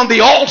 Come on, the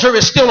altar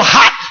is still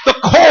hot. The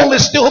coal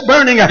is still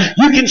burning.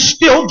 You can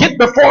still get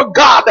before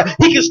God.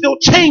 He can still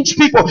change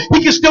people.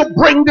 He can still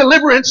bring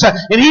deliverance.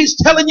 And he's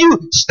telling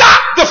you,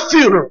 stop the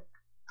funeral.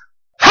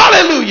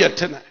 Hallelujah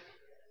tonight.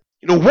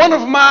 One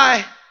of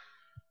my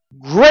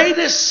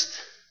greatest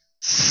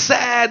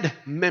sad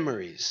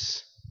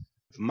memories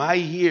of my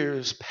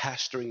years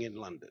pastoring in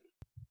London.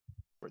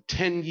 For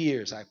 10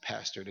 years I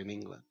pastored in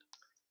England.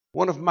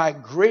 One of my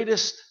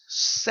greatest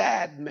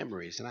sad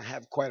memories, and I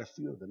have quite a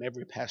few of them,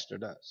 every pastor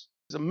does,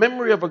 is a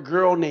memory of a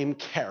girl named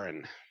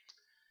Karen.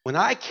 When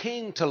I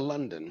came to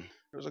London,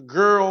 there was a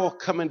girl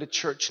coming to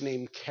church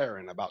named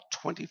Karen, about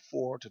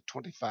 24 to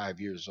 25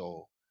 years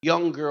old.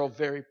 Young girl,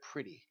 very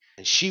pretty.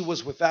 And she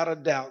was without a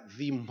doubt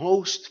the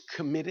most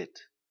committed,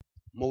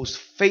 most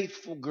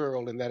faithful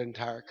girl in that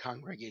entire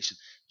congregation.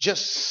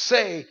 Just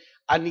say,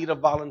 I need a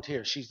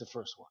volunteer. She's the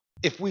first one.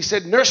 If we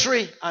said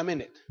nursery, I'm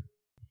in it.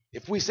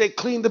 If we say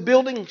clean the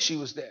building, she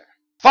was there.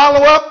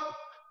 Follow up,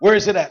 where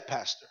is it at,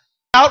 Pastor?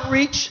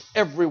 Outreach,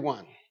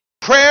 everyone.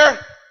 Prayer,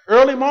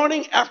 early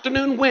morning,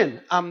 afternoon,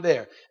 when? I'm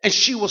there. And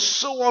she was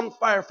so on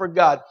fire for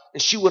God.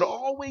 And she would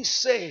always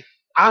say,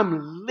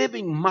 I'm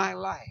living my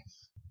life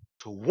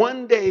to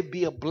one day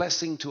be a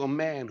blessing to a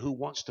man who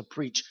wants to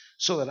preach,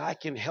 so that I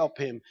can help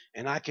him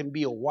and I can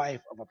be a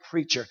wife of a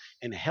preacher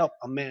and help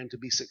a man to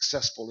be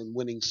successful in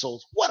winning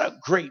souls. What a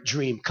great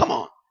dream. Come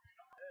on.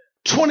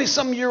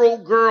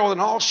 20-some-year-old girl,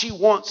 and all she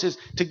wants is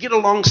to get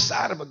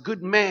alongside of a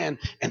good man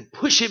and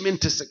push him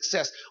into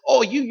success.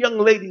 Oh, you young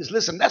ladies,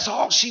 listen, that's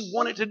all she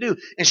wanted to do.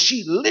 And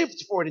she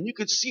lived for it, and you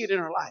could see it in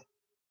her life.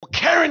 Well,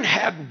 Karen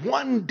had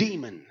one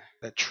demon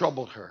that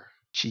troubled her.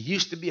 She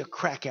used to be a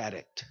crack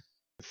addict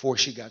before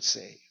she got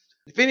saved.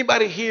 If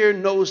anybody here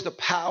knows the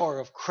power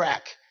of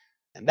crack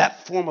and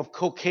that form of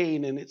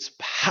cocaine, and it's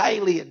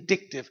highly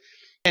addictive,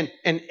 and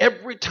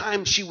every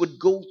time she would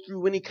go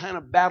through any kind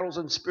of battles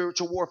and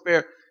spiritual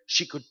warfare,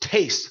 she could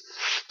taste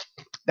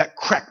that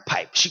crack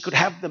pipe. She could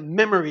have the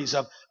memories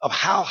of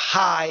how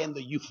high and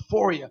the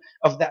euphoria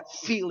of that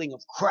feeling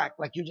of crack,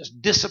 like you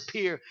just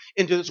disappear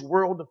into this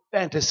world of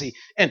fantasy.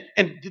 And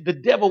the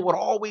devil would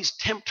always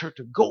tempt her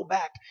to go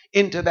back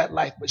into that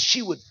life, but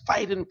she would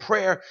fight in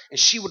prayer and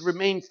she would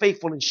remain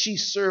faithful and she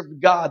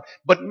served God.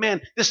 But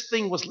man, this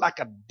thing was like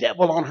a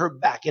devil on her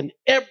back, and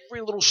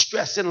every little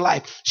stress in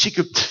life, she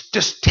could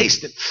just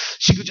taste it.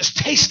 She could just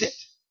taste it.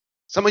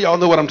 Some of y'all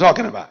know what I'm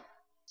talking about.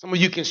 Some of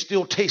you can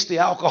still taste the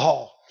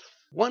alcohol.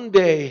 One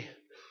day,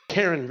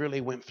 Karen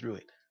really went through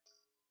it,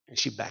 and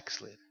she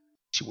backslid.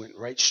 She went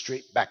right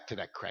straight back to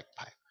that crack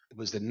pipe. It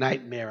was the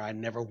nightmare I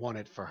never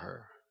wanted for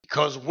her.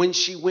 Because when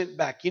she went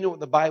back, you know what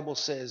the Bible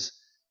says?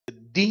 The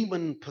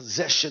demon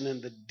possession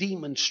and the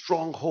demon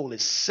stronghold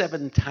is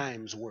 7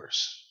 times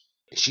worse.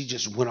 And she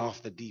just went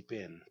off the deep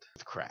end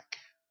of crack.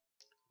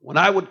 When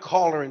I would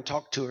call her and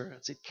talk to her,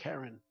 I'd say,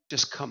 Karen,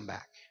 just come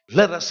back.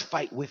 Let us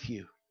fight with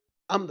you.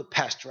 I'm the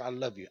pastor. I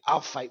love you.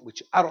 I'll fight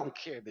with you. I don't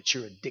care that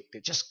you're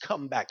addicted. Just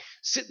come back.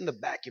 Sit in the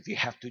back if you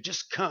have to.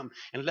 Just come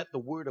and let the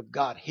word of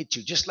God hit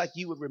you. Just like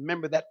you would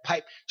remember that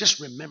pipe,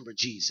 just remember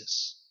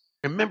Jesus.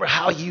 Remember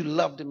how you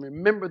loved him.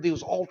 Remember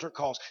those altar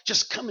calls.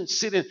 Just come and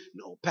sit in.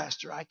 No,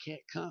 pastor, I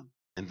can't come.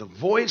 And the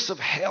voice of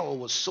hell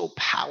was so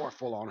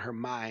powerful on her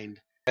mind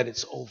that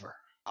it's over.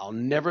 I'll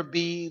never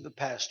be the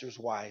pastor's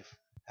wife.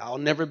 I'll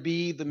never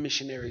be the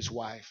missionary's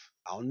wife.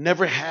 I'll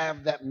never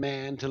have that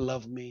man to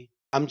love me.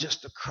 I'm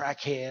just a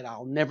crackhead.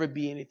 I'll never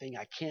be anything.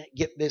 I can't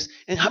get this.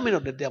 And how many know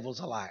the devil's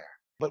a liar?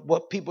 But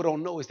what people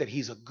don't know is that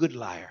he's a good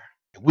liar.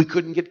 We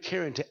couldn't get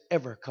Karen to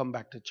ever come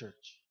back to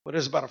church. But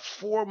there's about a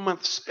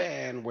 4-month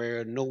span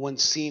where no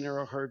one's seen her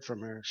or heard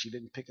from her. She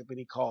didn't pick up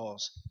any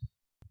calls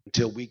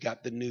until we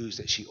got the news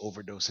that she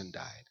overdosed and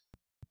died.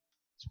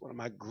 It's one of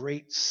my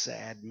great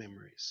sad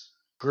memories.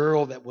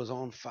 Girl that was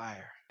on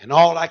fire. And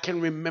all I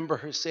can remember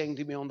her saying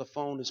to me on the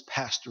phone is,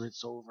 Pastor,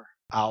 it's over.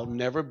 I'll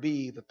never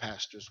be the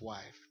pastor's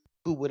wife.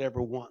 Who would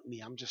ever want me?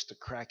 I'm just a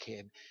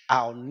crackhead.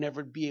 I'll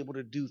never be able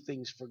to do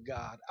things for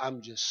God.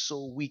 I'm just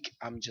so weak.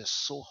 I'm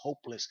just so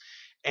hopeless.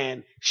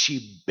 And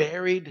she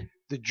buried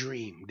the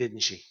dream, didn't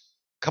she?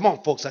 Come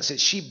on, folks. I said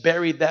she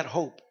buried that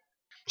hope.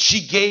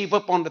 She gave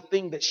up on the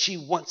thing that she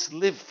once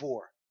lived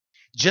for.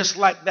 Just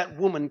like that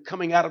woman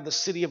coming out of the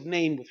city of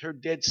Nain with her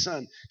dead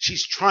son.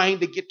 She's trying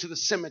to get to the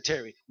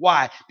cemetery.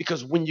 Why?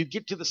 Because when you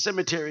get to the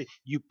cemetery,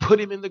 you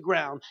put him in the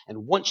ground.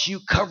 And once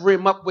you cover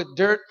him up with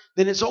dirt,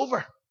 then it's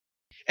over.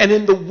 And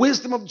in the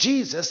wisdom of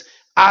Jesus,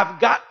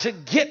 I've got to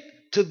get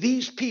to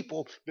these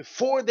people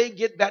before they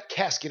get that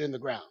casket in the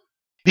ground.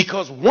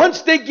 Because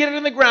once they get it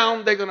in the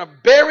ground, they're going to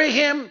bury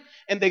him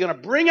and they're going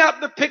to bring out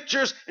the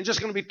pictures and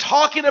just going to be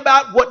talking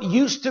about what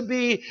used to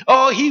be.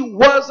 Oh, he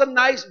was a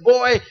nice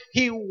boy.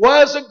 He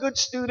was a good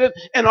student.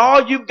 And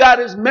all you've got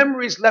is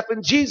memories left.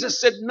 And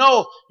Jesus said,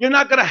 no, you're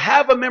not going to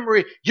have a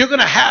memory. You're going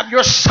to have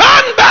your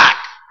son back.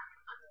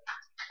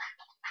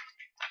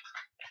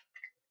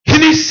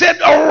 And he said,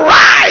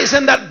 arise.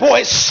 And that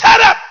boy sat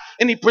up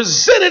and he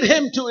presented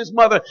him to his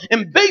mother.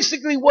 And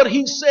basically what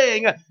he's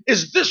saying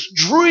is this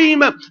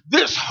dream,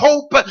 this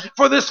hope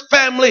for this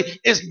family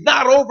is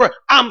not over.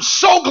 I'm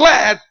so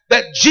glad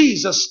that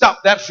Jesus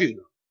stopped that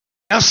funeral.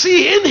 Now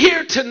see, in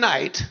here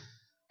tonight,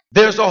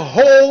 there's a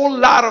whole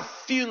lot of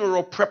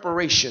funeral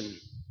preparation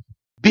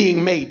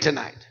being made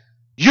tonight.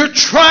 You're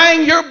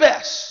trying your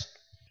best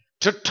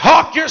to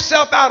talk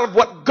yourself out of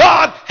what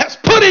God has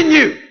put in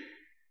you.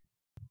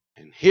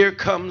 And here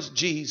comes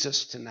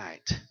Jesus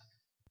tonight.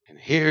 And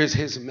here's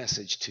his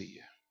message to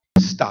you.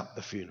 Stop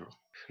the funeral.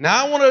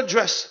 Now I want to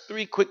address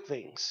 3 quick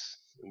things.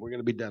 And we're going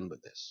to be done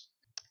with this.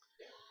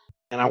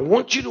 And I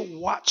want you to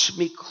watch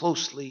me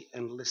closely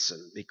and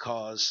listen,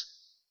 because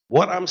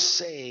what I'm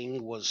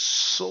saying was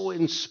so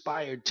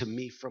inspired to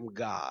me from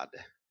God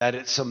that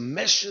it's a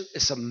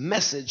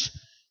message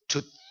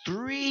to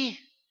 3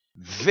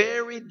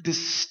 very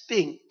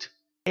distinct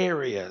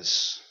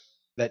areas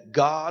that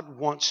God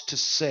wants to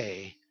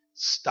say,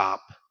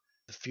 stop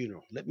the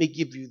funeral. Let me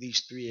give you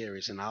these 3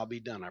 areas and I'll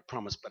be done, I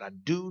promise. But I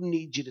do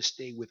need you to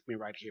stay with me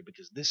right here,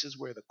 because this is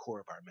where the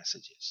core of our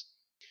message is.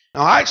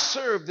 Now, I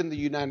served in the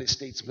United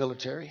States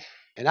military,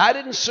 and I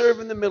didn't serve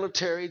in the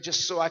military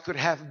just so I could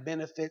have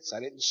benefits. I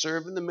didn't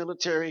serve in the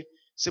military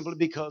simply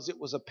because it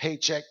was a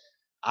paycheck.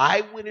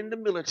 I went in the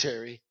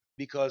military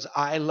because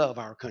I love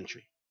our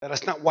country.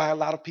 That's not why a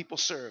lot of people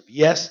serve.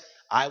 Yes,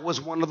 I was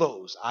one of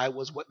those. I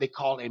was what they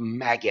call a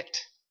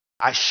maggot.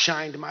 I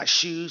shined my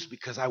shoes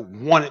because I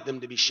wanted them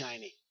to be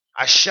shiny.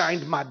 I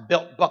shined my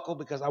belt buckle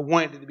because I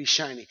wanted it to be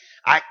shiny.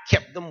 I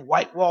kept them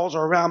white walls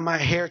around my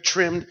hair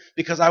trimmed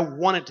because I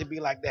wanted to be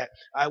like that.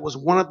 I was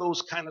one of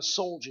those kind of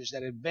soldiers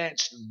that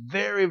advanced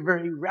very,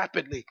 very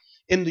rapidly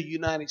in the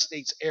United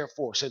States Air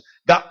Force and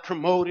got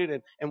promoted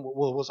and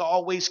was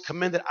always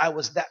commended. I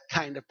was that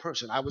kind of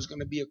person. I was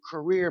going to be a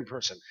career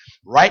person.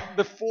 Right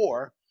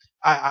before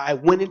I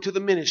went into the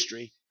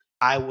ministry,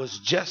 I was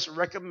just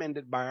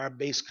recommended by our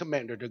base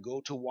commander to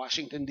go to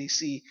Washington,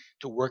 D.C.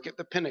 to work at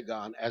the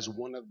Pentagon as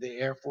one of the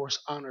Air Force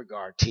Honor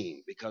Guard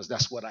team, because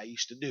that's what I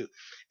used to do.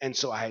 And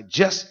so I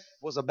just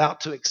was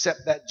about to accept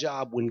that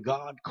job when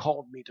God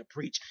called me to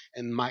preach.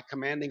 And my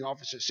commanding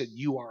officer said,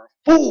 you are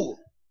a fool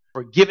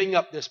for giving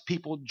up this.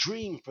 People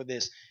dream for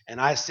this.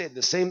 And I said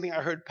the same thing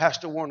I heard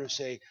Pastor Warner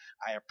say.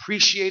 I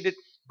appreciate it,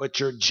 but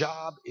your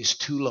job is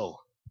too low.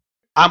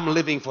 I'm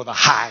living for the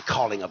high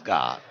calling of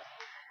God.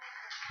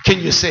 Can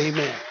you say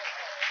amen?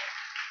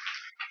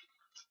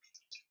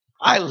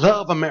 I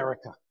love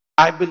America.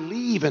 I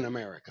believe in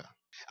America.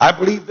 I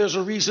believe there's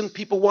a reason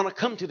people want to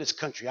come to this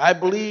country. I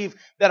believe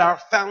that our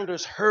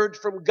founders heard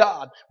from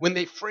God when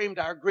they framed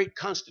our great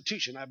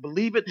Constitution. I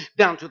believe it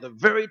down to the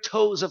very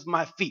toes of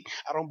my feet.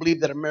 I don't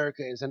believe that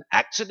America is an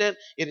accident.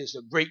 It is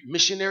a great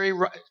missionary,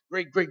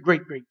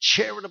 great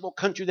charitable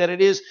country that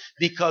it is,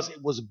 because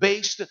it was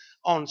based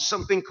on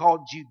something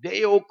called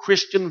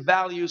Judeo-Christian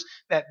values,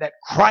 that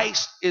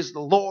Christ is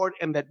the Lord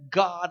and that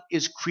God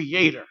is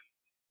creator.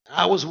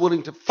 I was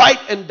willing to fight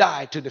and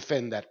die to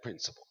defend that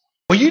principle.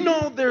 Well, you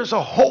know, there's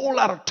a whole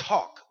lot of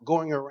talk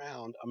going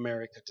around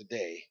America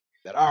today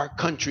that our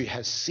country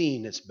has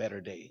seen its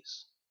better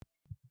days.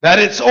 That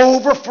it's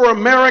over for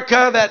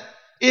America, that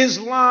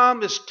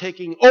Islam is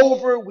taking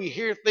over. We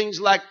hear things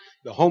like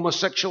the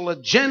homosexual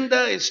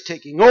agenda is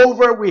taking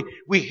over.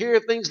 We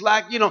hear things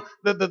like, you know,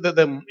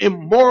 the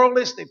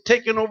immoralists, they've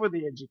taken over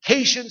the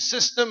education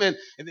system, and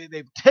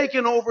they've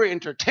taken over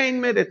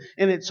entertainment,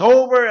 and it's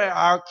over.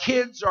 Our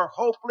kids are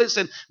hopeless,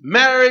 and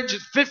marriage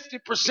is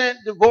 50%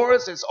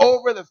 divorce. It's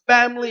over. The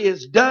family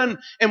is done.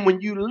 And when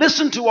you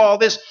listen to all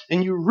this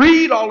and you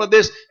read all of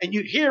this and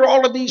you hear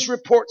all of these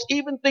reports,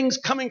 even things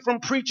coming from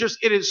preachers,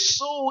 it is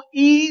so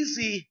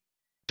easy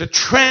to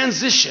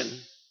transition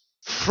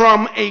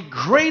from a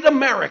great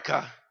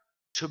America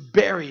to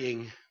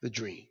burying the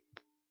dream.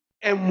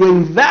 And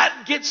when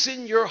that gets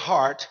in your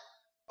heart,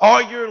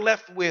 all you're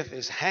left with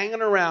is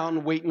hanging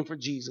around waiting for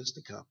Jesus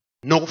to come.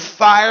 No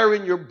fire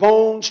in your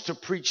bones to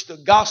preach the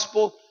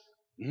gospel.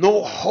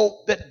 No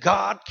hope that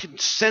God can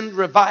send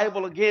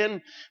revival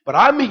again. But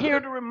I'm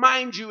here to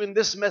remind you in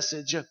this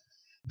message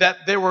that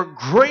there were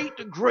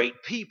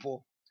great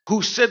people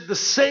who said the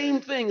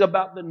same thing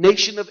about the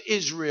nation of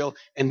Israel,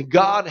 and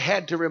God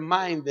had to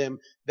remind them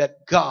that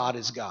God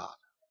is God.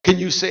 Can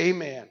you say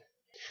amen?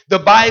 The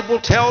Bible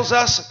tells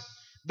us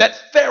that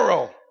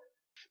Pharaoh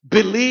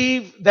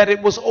believed that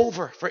it was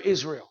over for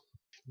Israel.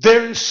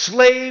 They're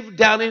enslaved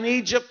down in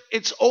Egypt.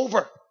 It's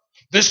over.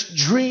 This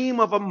dream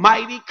of a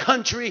mighty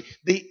country,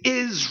 the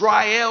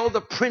Israel,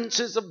 the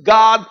princes of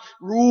God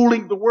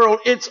ruling the world,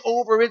 it's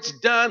over, it's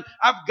done.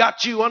 I've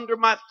got you under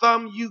my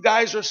thumb. You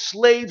guys are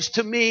slaves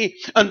to me,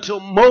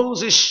 until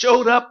Moses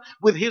showed up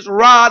with his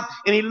rod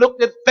and he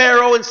looked at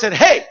Pharaoh and said,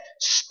 hey,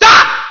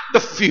 stop the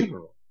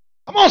funeral.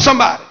 Come on,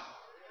 somebody.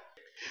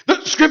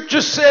 The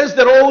scripture says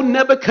that old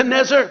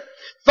Nebuchadnezzar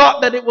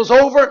thought that it was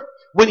over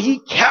when he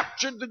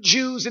captured the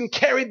Jews and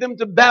carried them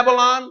to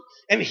Babylon,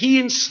 and he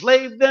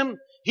enslaved them.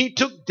 He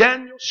took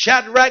Daniel,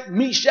 Shadrach,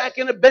 Meshach,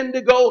 and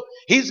Abednego.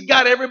 He's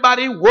got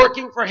everybody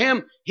working for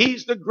him.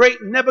 He's the great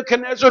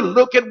Nebuchadnezzar.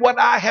 Look at what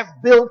I have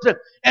built.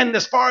 And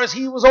as far as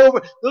he was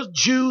over, those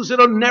Jews,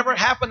 it'll never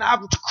happen.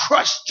 I've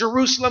crushed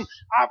Jerusalem.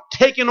 I've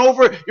taken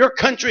over your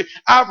country.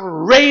 I've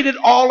raided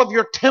all of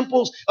your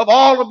temples of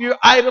all of your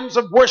items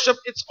of worship.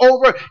 It's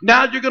over.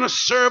 Now you're going to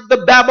serve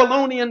the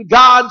Babylonian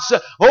gods.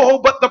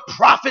 Oh, but the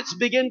prophets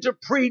begin to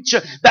preach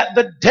that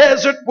the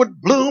desert would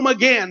bloom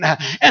again.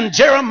 And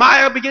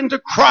Jeremiah began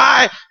to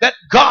cry that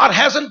God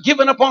hasn't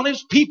given up on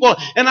his people.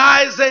 And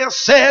Isaiah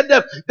said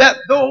that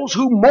those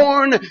who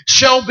mourn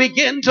shall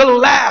begin to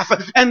laugh.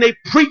 And they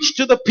preach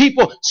to the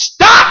people,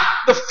 stop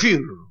the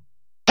funeral.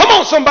 Come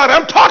on, somebody,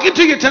 I'm talking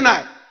to you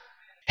tonight.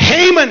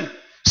 Haman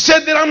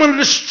said that I'm going to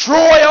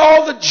destroy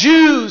all the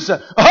Jews.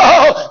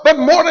 Oh, but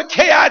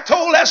Mordecai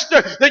told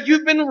Esther that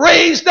you've been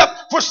raised up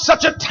for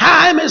such a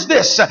time as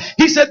this.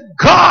 He said,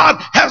 God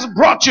has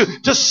brought you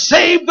to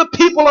save the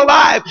people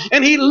alive.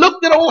 And he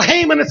looked at old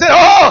Haman and said,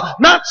 oh,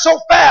 not so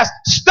fast.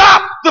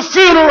 Stop the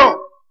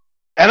funeral.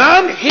 And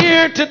I'm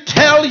here to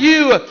tell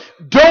you,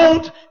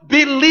 don't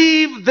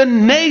believe the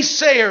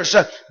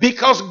naysayers,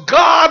 because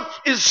God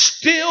is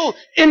still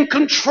in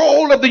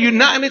control of the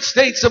United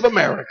States of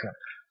America.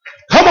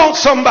 Come on,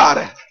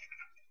 somebody.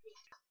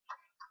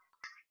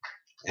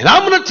 And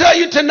I'm going to tell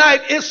you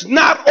tonight, it's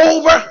not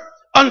over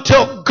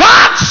until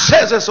God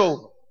says it's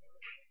over.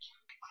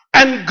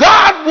 And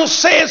God will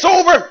say it's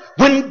over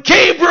when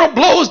Gabriel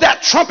blows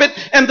that trumpet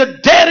and the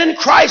dead in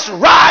Christ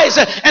rise,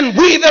 and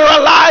we that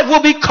are alive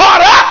will be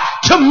caught up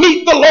to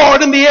meet the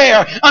Lord in the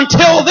air.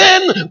 Until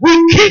then,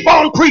 we keep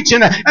on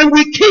preaching and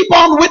we keep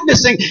on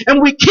witnessing and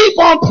we keep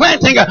on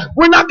planting.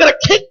 We're not going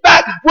to kick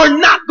back. We're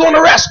not going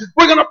to rest.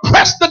 We're going to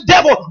press the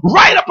devil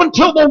right up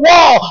until the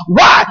wall.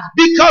 Why?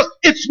 Because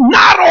it's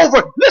not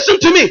over. Listen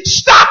to me.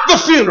 Stop the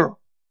funeral.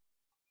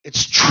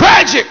 It's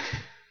tragic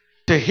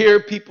to hear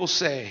people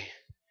say,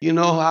 you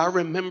know, I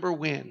remember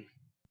when.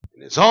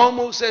 And it's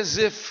almost as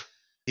if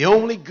the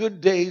only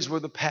good days were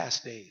the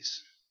past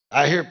days.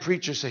 I hear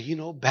preachers say, you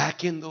know,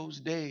 back in those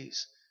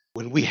days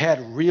when we had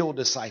real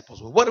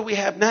disciples. Well, what do we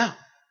have now?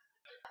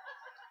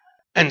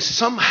 And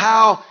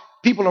somehow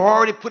people are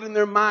already put in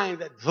their mind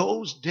that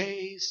those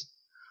days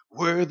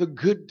were the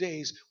good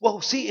days.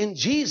 Well, see, in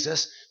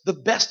Jesus, the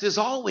best is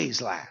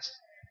always last.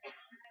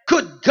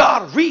 Good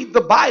God, read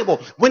the Bible.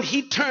 When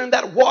he turned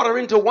that water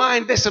into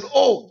wine, they said,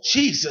 oh,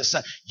 Jesus,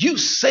 you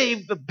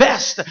saved the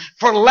best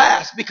for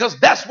last, because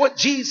that's what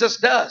Jesus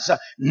does.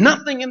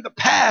 Nothing in the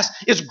past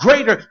is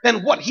greater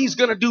than what he's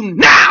going to do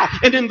now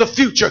and in the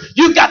future.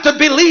 You got to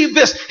believe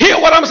this. Hear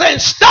what I'm saying.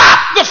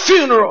 Stop the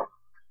funeral.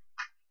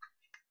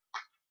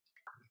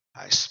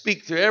 I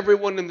speak to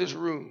everyone in this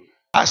room.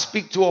 I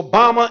speak to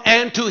Obama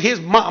and to his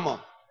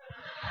mama.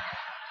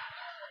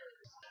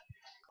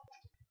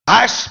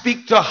 I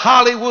speak to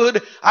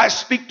Hollywood. I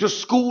speak to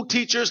school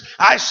teachers.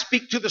 I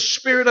speak to the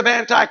spirit of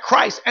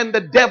Antichrist and the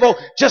devil,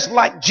 just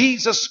like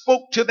Jesus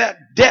spoke to that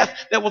death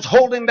that was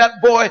holding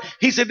that boy.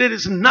 He said, it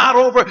is not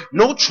over.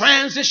 No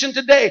transition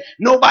today.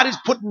 Nobody's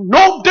putting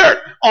no dirt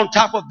on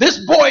top of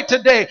this boy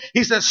today.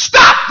 He said,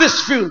 stop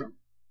this funeral.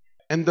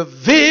 And the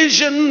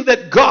vision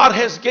that God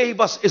has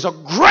gave us is a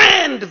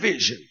grand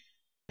vision.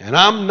 And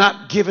I'm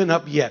not giving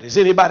up yet. Is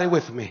anybody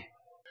with me?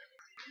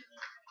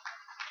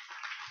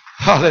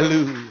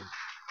 Hallelujah.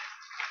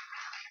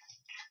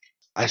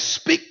 I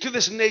speak to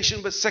this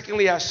nation, but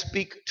secondly, I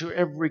speak to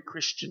every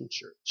Christian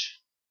church.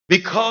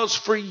 Because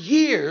for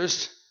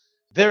years,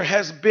 there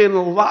has been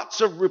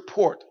lots of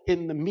report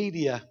in the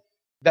media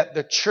that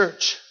the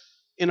church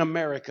in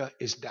America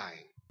is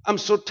dying. I'm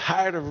so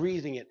tired of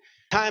reading it.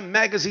 Time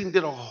magazine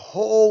did a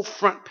whole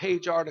front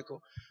page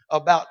article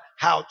about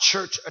how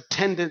church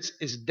attendance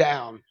is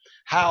down,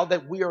 how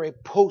that we are a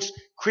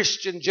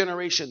post-Christian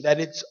generation, that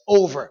it's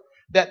over,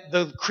 that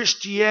the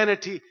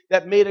Christianity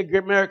that made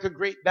America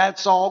great,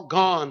 that's all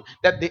gone,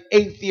 that the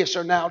atheists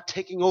are now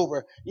taking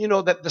over,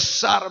 that the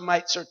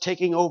sodomites are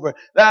taking over,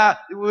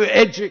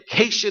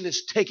 education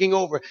is taking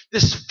over,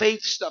 this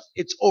faith stuff,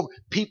 it's over.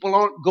 People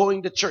aren't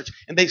going to church.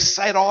 And they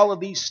cite all of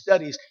these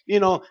studies,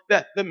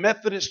 that the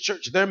Methodist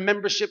church, their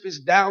membership is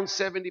down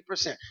 70%.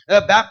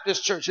 The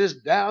Baptist church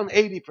is down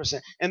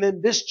 80%. And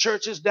then this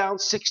church is down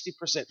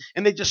 60%.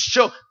 And they just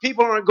show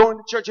people aren't going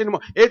to church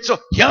anymore.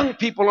 Young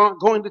people aren't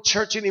going to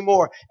church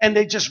anymore. And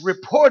they just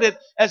report it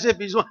as if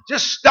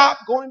just stop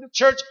going to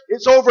church.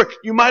 It's over.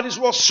 You might as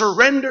well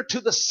surrender to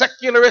the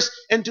secularists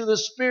and to the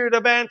spirit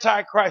of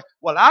Antichrist.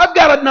 Well, I've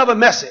got another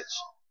message.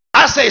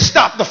 I say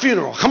stop the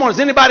funeral. Come on,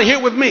 is anybody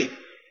here with me?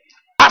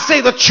 I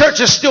say the church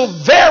is still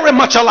very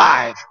much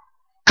alive.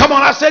 Come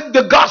on, I said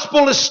the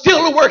gospel is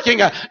still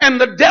working,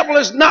 and the devil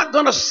is not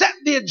going to set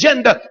the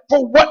agenda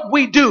for what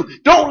we do.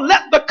 Don't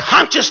let the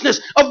consciousness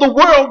of the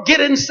world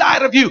get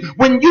inside of you.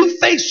 When you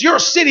face your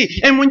city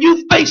and when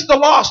you face the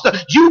lost,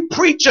 you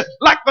preach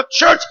like the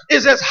church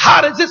is as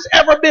hot as it's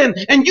ever been,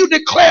 and you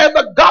declare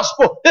the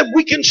gospel that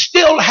we can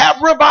still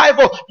have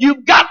revival.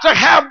 You've got to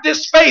have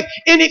this faith.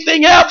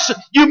 Anything else,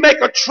 you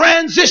make a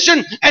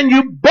transition and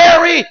you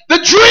bury the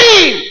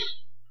dream.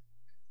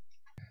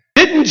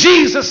 Didn't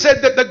Jesus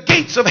said that the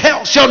gates of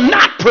hell shall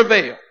not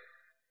prevail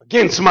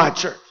against my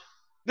church?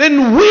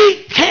 Then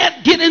we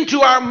can't get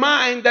into our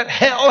mind that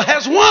hell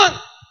has won.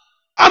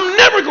 I'm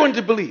never going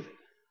to believe it.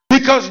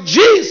 Because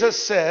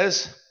Jesus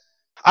says,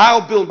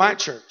 I'll build my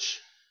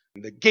church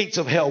and the gates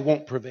of hell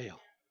won't prevail.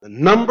 The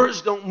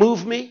numbers don't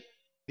move me.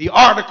 The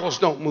articles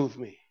don't move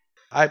me.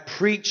 I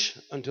preach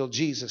until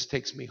Jesus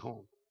takes me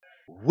home.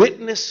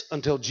 Witness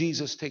until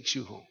Jesus takes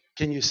you home.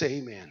 Can you say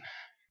amen?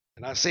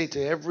 And I say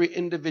to every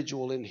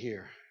individual in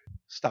here,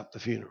 stop the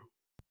funeral.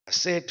 I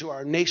say it to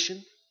our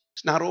nation.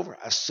 It's not over.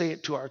 I say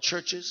it to our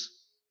churches.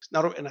 It's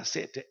not over. And I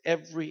say it to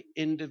every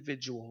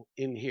individual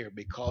in here,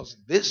 because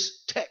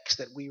this text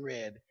that we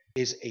read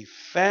is a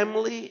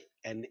family,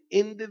 an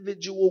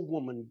individual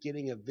woman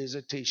getting a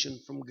visitation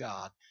from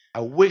God.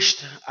 I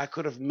wished I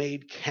could have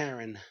made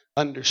Karen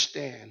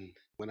understand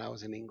when I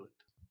was in England,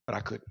 but I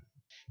couldn't,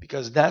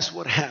 because that's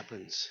what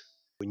happens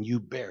when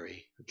you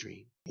bury a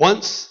dream.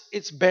 Once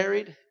it's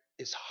buried,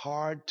 it's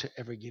hard to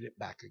ever get it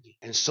back again.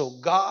 And so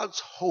God's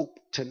hope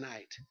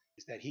tonight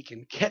is that he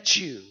can catch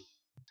you,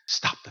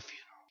 stop the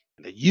funeral.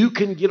 And that you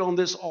can get on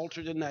this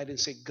altar tonight and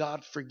say,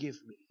 God, forgive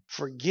me.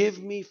 Forgive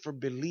me for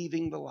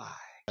believing the lie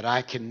that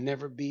I can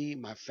never be,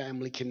 my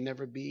family can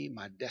never be,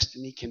 my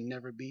destiny can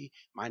never be,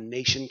 my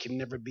nation can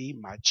never be,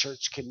 my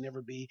church can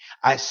never be.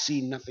 I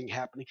see nothing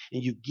happening.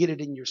 And you get it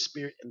in your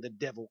spirit and the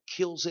devil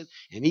kills it.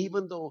 And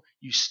even though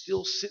you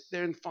still sit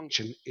there and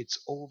function, it's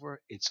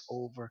over, it's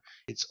over,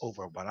 it's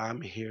over. But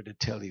I'm here to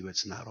tell you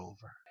it's not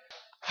over.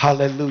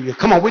 Hallelujah.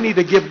 Come on, we need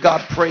to give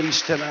God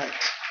praise tonight.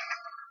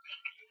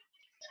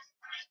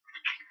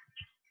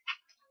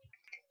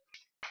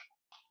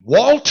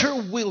 Walter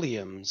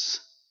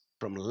Williams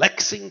from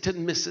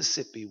Lexington,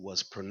 Mississippi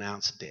was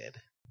pronounced dead.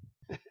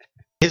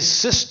 His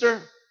sister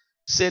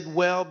said,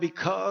 well,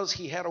 because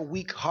he had a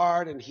weak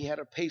heart and he had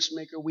a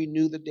pacemaker, we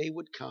knew the day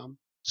would come.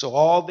 So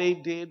all they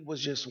did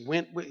was just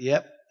went with,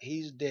 yep,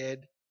 he's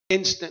dead.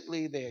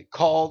 Instantly, they had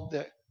called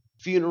the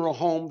funeral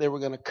home. They were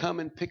going to come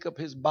and pick up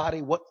his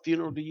body. What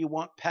funeral do you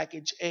want?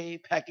 Package A,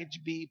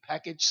 package B,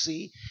 package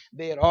C.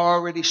 They had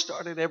already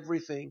started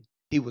everything.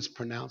 He was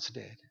pronounced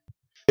dead.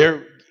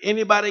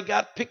 Anybody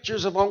got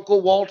pictures of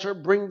Uncle Walter?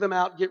 Bring them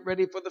out. Get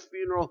ready for the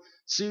funeral.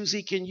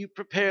 Susie, can you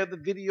prepare the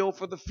video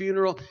for the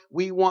funeral?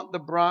 We want the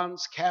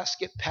bronze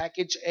casket,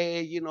 package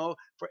A,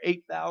 for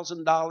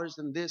 $8,000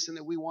 and this, and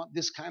then we want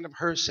this kind of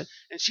hearse. And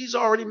she's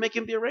already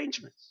making the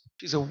arrangements.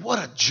 She said, what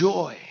a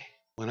joy.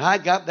 When I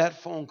got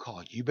that phone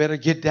call, you better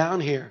get down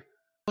here.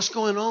 What's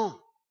going on?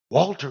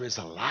 Walter is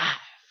alive.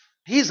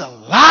 He's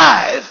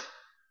alive?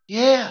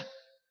 Yeah.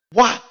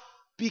 Why?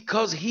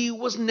 Because he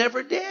was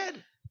never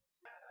dead.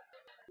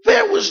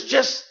 There was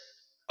just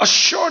a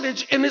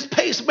shortage in his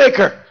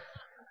pacemaker.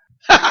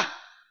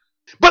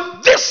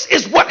 But this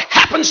is what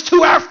happens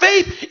to our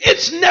faith.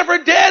 It's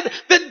never dead.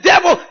 The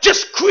devil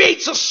just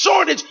creates a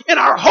shortage in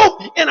our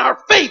hope, in our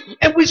faith,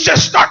 and we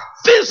just start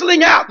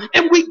fizzling out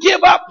and we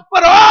give up.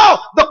 But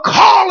the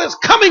call is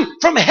coming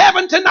from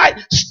heaven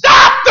tonight.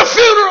 Stop the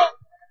funeral.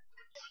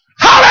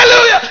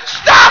 Hallelujah.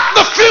 Stop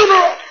the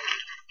funeral.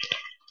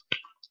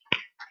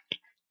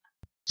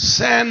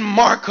 San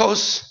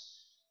Marcos,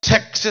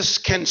 Texas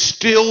can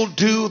still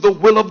do the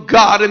will of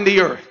God in the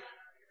earth.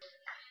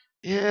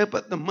 Yeah,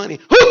 but the money.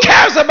 Who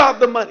cares about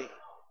the money?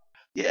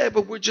 Yeah,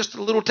 but we're just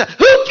a little town.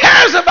 Who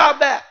cares about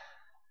that?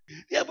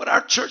 Yeah, but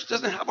our church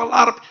doesn't have a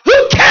lot of.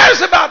 Who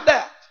cares about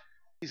that?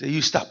 He said,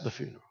 you stop the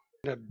funeral.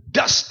 In a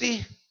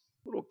dusty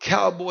little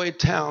cowboy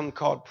town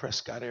called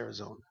Prescott,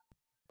 Arizona.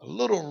 A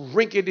little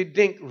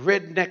rinkety-dink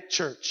redneck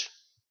church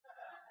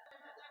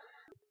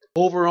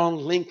over on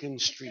Lincoln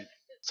Street.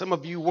 Some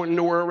of you weren't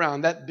nowhere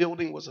around. That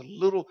building was a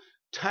little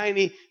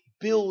tiny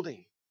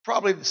building,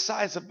 probably the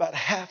size of about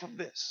half of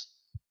this.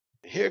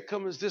 Here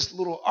comes this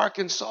little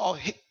Arkansas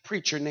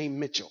preacher named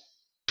Mitchell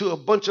to a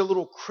bunch of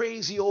little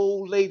crazy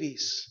old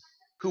ladies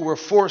who were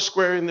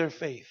foursquare in their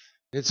faith.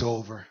 It's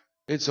over.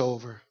 It's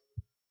over.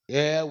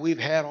 Yeah, we've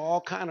had all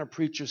kind of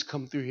preachers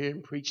come through here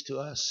and preach to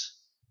us.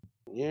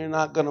 You're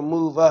not going to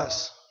move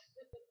us.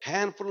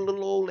 Handful of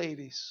little old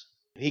ladies.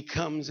 He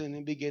comes in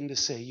and begins to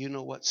say, you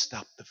know what?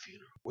 Stop the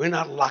funeral. We're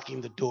not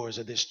locking the doors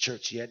of this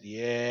church yet.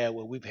 Yeah,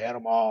 well, we've had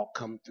them all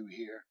come through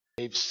here.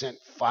 They've sent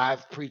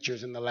 5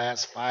 preachers in the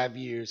last 5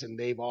 years, and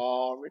they've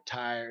all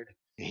retired.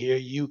 And here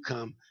you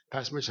come.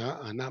 Pastor Mitch,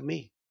 not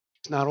me.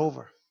 It's not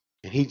over.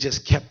 And he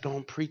just kept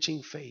on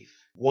preaching faith.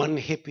 One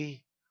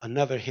hippie,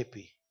 another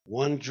hippie.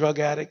 One drug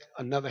addict,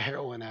 another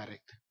heroin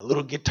addict. A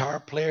little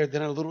guitar player,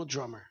 then a little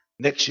drummer.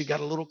 Next, you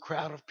got a little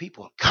crowd of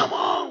people. Come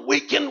on,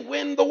 we can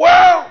win the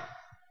world.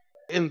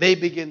 And they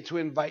begin to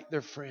invite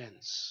their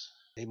friends.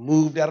 They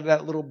moved out of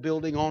that little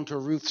building onto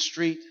Ruth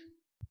Street,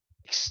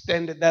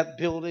 extended that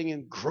building,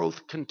 and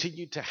growth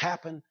continued to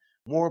happen.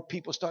 More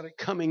people started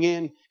coming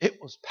in. It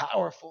was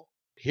powerful.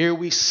 Here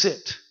we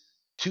sit,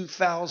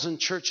 2,000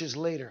 churches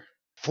later,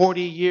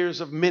 40 years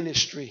of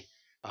ministry,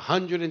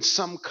 100 and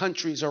some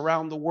countries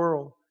around the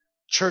world,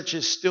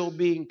 churches still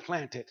being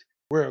planted,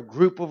 where a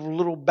group of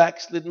little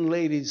backslidden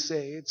ladies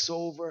say, it's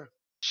over,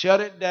 shut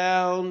it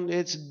down,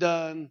 it's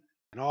done.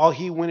 And all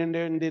he went in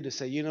there and did is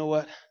say, you know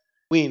what?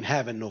 We ain't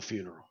having no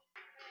funeral.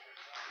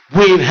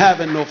 We ain't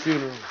having no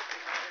funeral.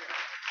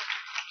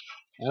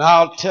 And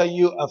I'll tell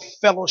you, a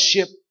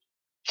fellowship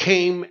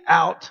came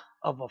out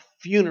of a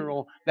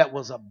funeral that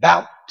was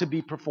about to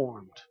be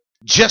performed.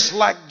 Just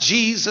like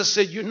Jesus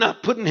said, you're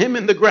not putting him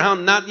in the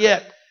ground, not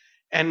yet,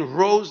 and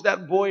rose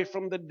that boy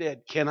from the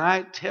dead. Can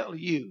I tell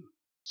you,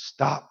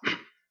 stop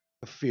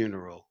the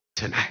funeral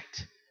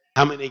tonight?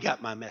 How many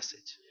got my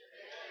message?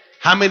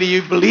 How many of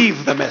you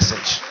believe the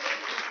message?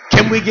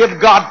 Can we give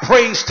God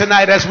praise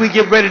tonight as we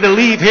get ready to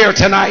leave here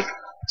tonight?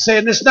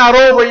 Saying it's not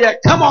over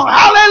yet. Come on,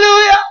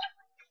 hallelujah!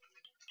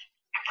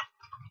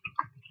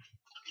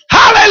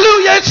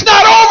 Hallelujah, it's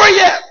not over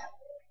yet.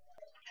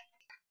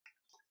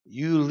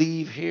 You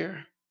leave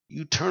here,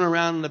 you turn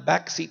around in the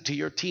back seat to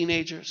your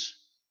teenagers.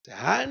 Say,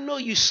 I know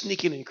you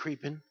sneaking and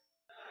creeping,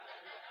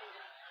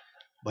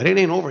 but it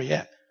ain't over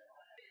yet.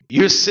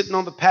 You're sitting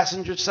on the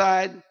passenger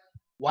side,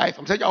 wife,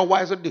 I'm telling y'all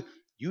wives what to do.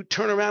 You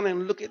turn around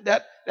and look at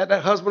that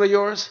husband of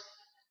yours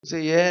and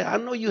say, yeah, I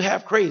know you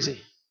half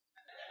crazy,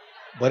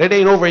 but it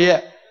ain't over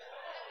yet.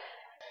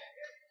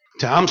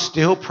 I'm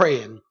still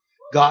praying,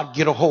 God,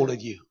 get a hold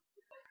of you.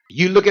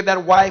 You look at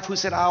that wife who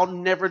said, I'll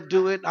never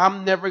do it.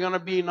 I'm never going to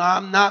be, no,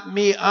 I'm not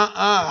me.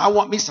 I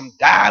want me some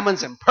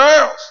diamonds and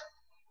pearls.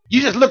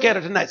 You just look at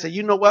her tonight and say,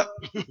 you know what?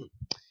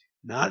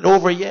 Not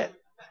over yet.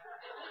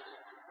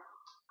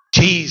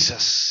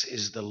 Jesus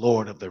is the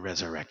Lord of the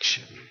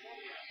resurrection.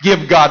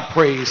 Give God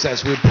praise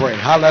as we pray.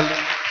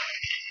 Hallelujah.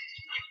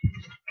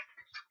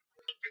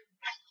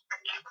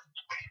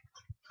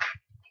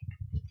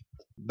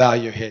 Bow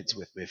your heads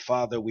with me.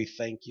 Father, we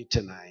thank you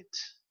tonight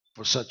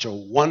for such a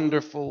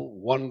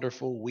wonderful,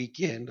 wonderful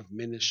weekend of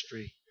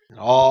ministry and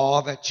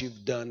all that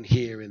you've done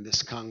here in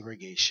this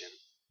congregation.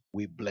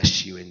 We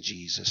bless you in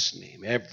Jesus' name.